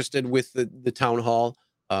interested with the town hall,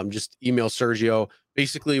 just email Sergio.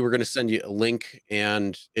 Basically, we're going to send you a link,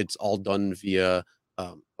 and it's all done via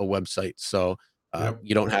a website. So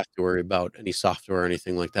you don't have to worry about any software or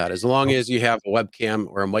anything like that. As long as you have a webcam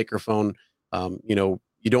or a microphone,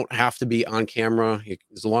 you don't have to be on camera.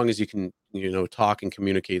 As long as you can, talk and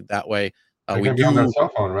communicate that way. They can be on their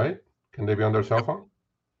cell phone, right? Can they be on their cell phone?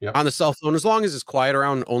 Yeah. On the cell phone, as long as it's quiet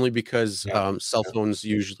around, only because cell phones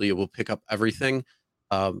usually will pick up everything.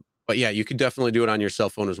 But yeah, you could definitely do it on your cell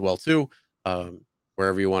phone as well too.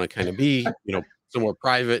 Wherever you want to kind of be, somewhere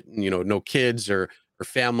private, no kids or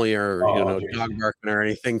family or dog barking or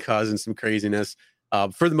anything causing some craziness.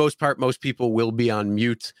 For the most part, most people will be on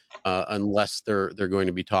mute unless they're going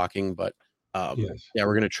to be talking. But yeah,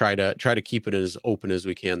 we're going to try to keep it as open as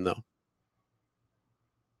we can, though.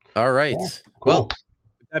 All right. Cool. Well,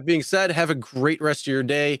 with that being said, have a great rest of your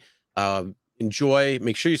day. Enjoy.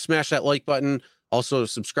 Make sure you smash that like button. Also,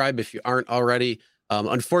 subscribe if you aren't already.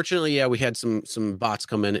 Unfortunately, we had some bots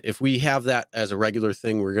come in. If we have that as a regular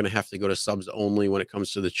thing, we're going to have to go to subs only when it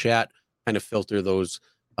comes to the chat, kind of filter those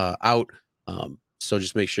out. So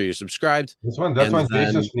just make sure you're subscribed. That's when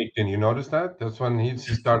Jason sneaked in. You noticed that? That's when he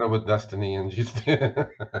started with Destiny and he's Jason,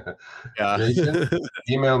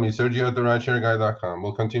 email me, Sergio@therideshareguy.com.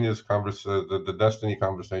 We'll continue this the Destiny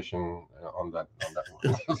conversation on that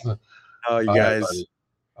one. Oh, you guys.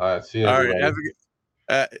 All right, see you. All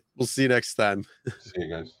right, we'll see you next time. See you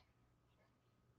guys.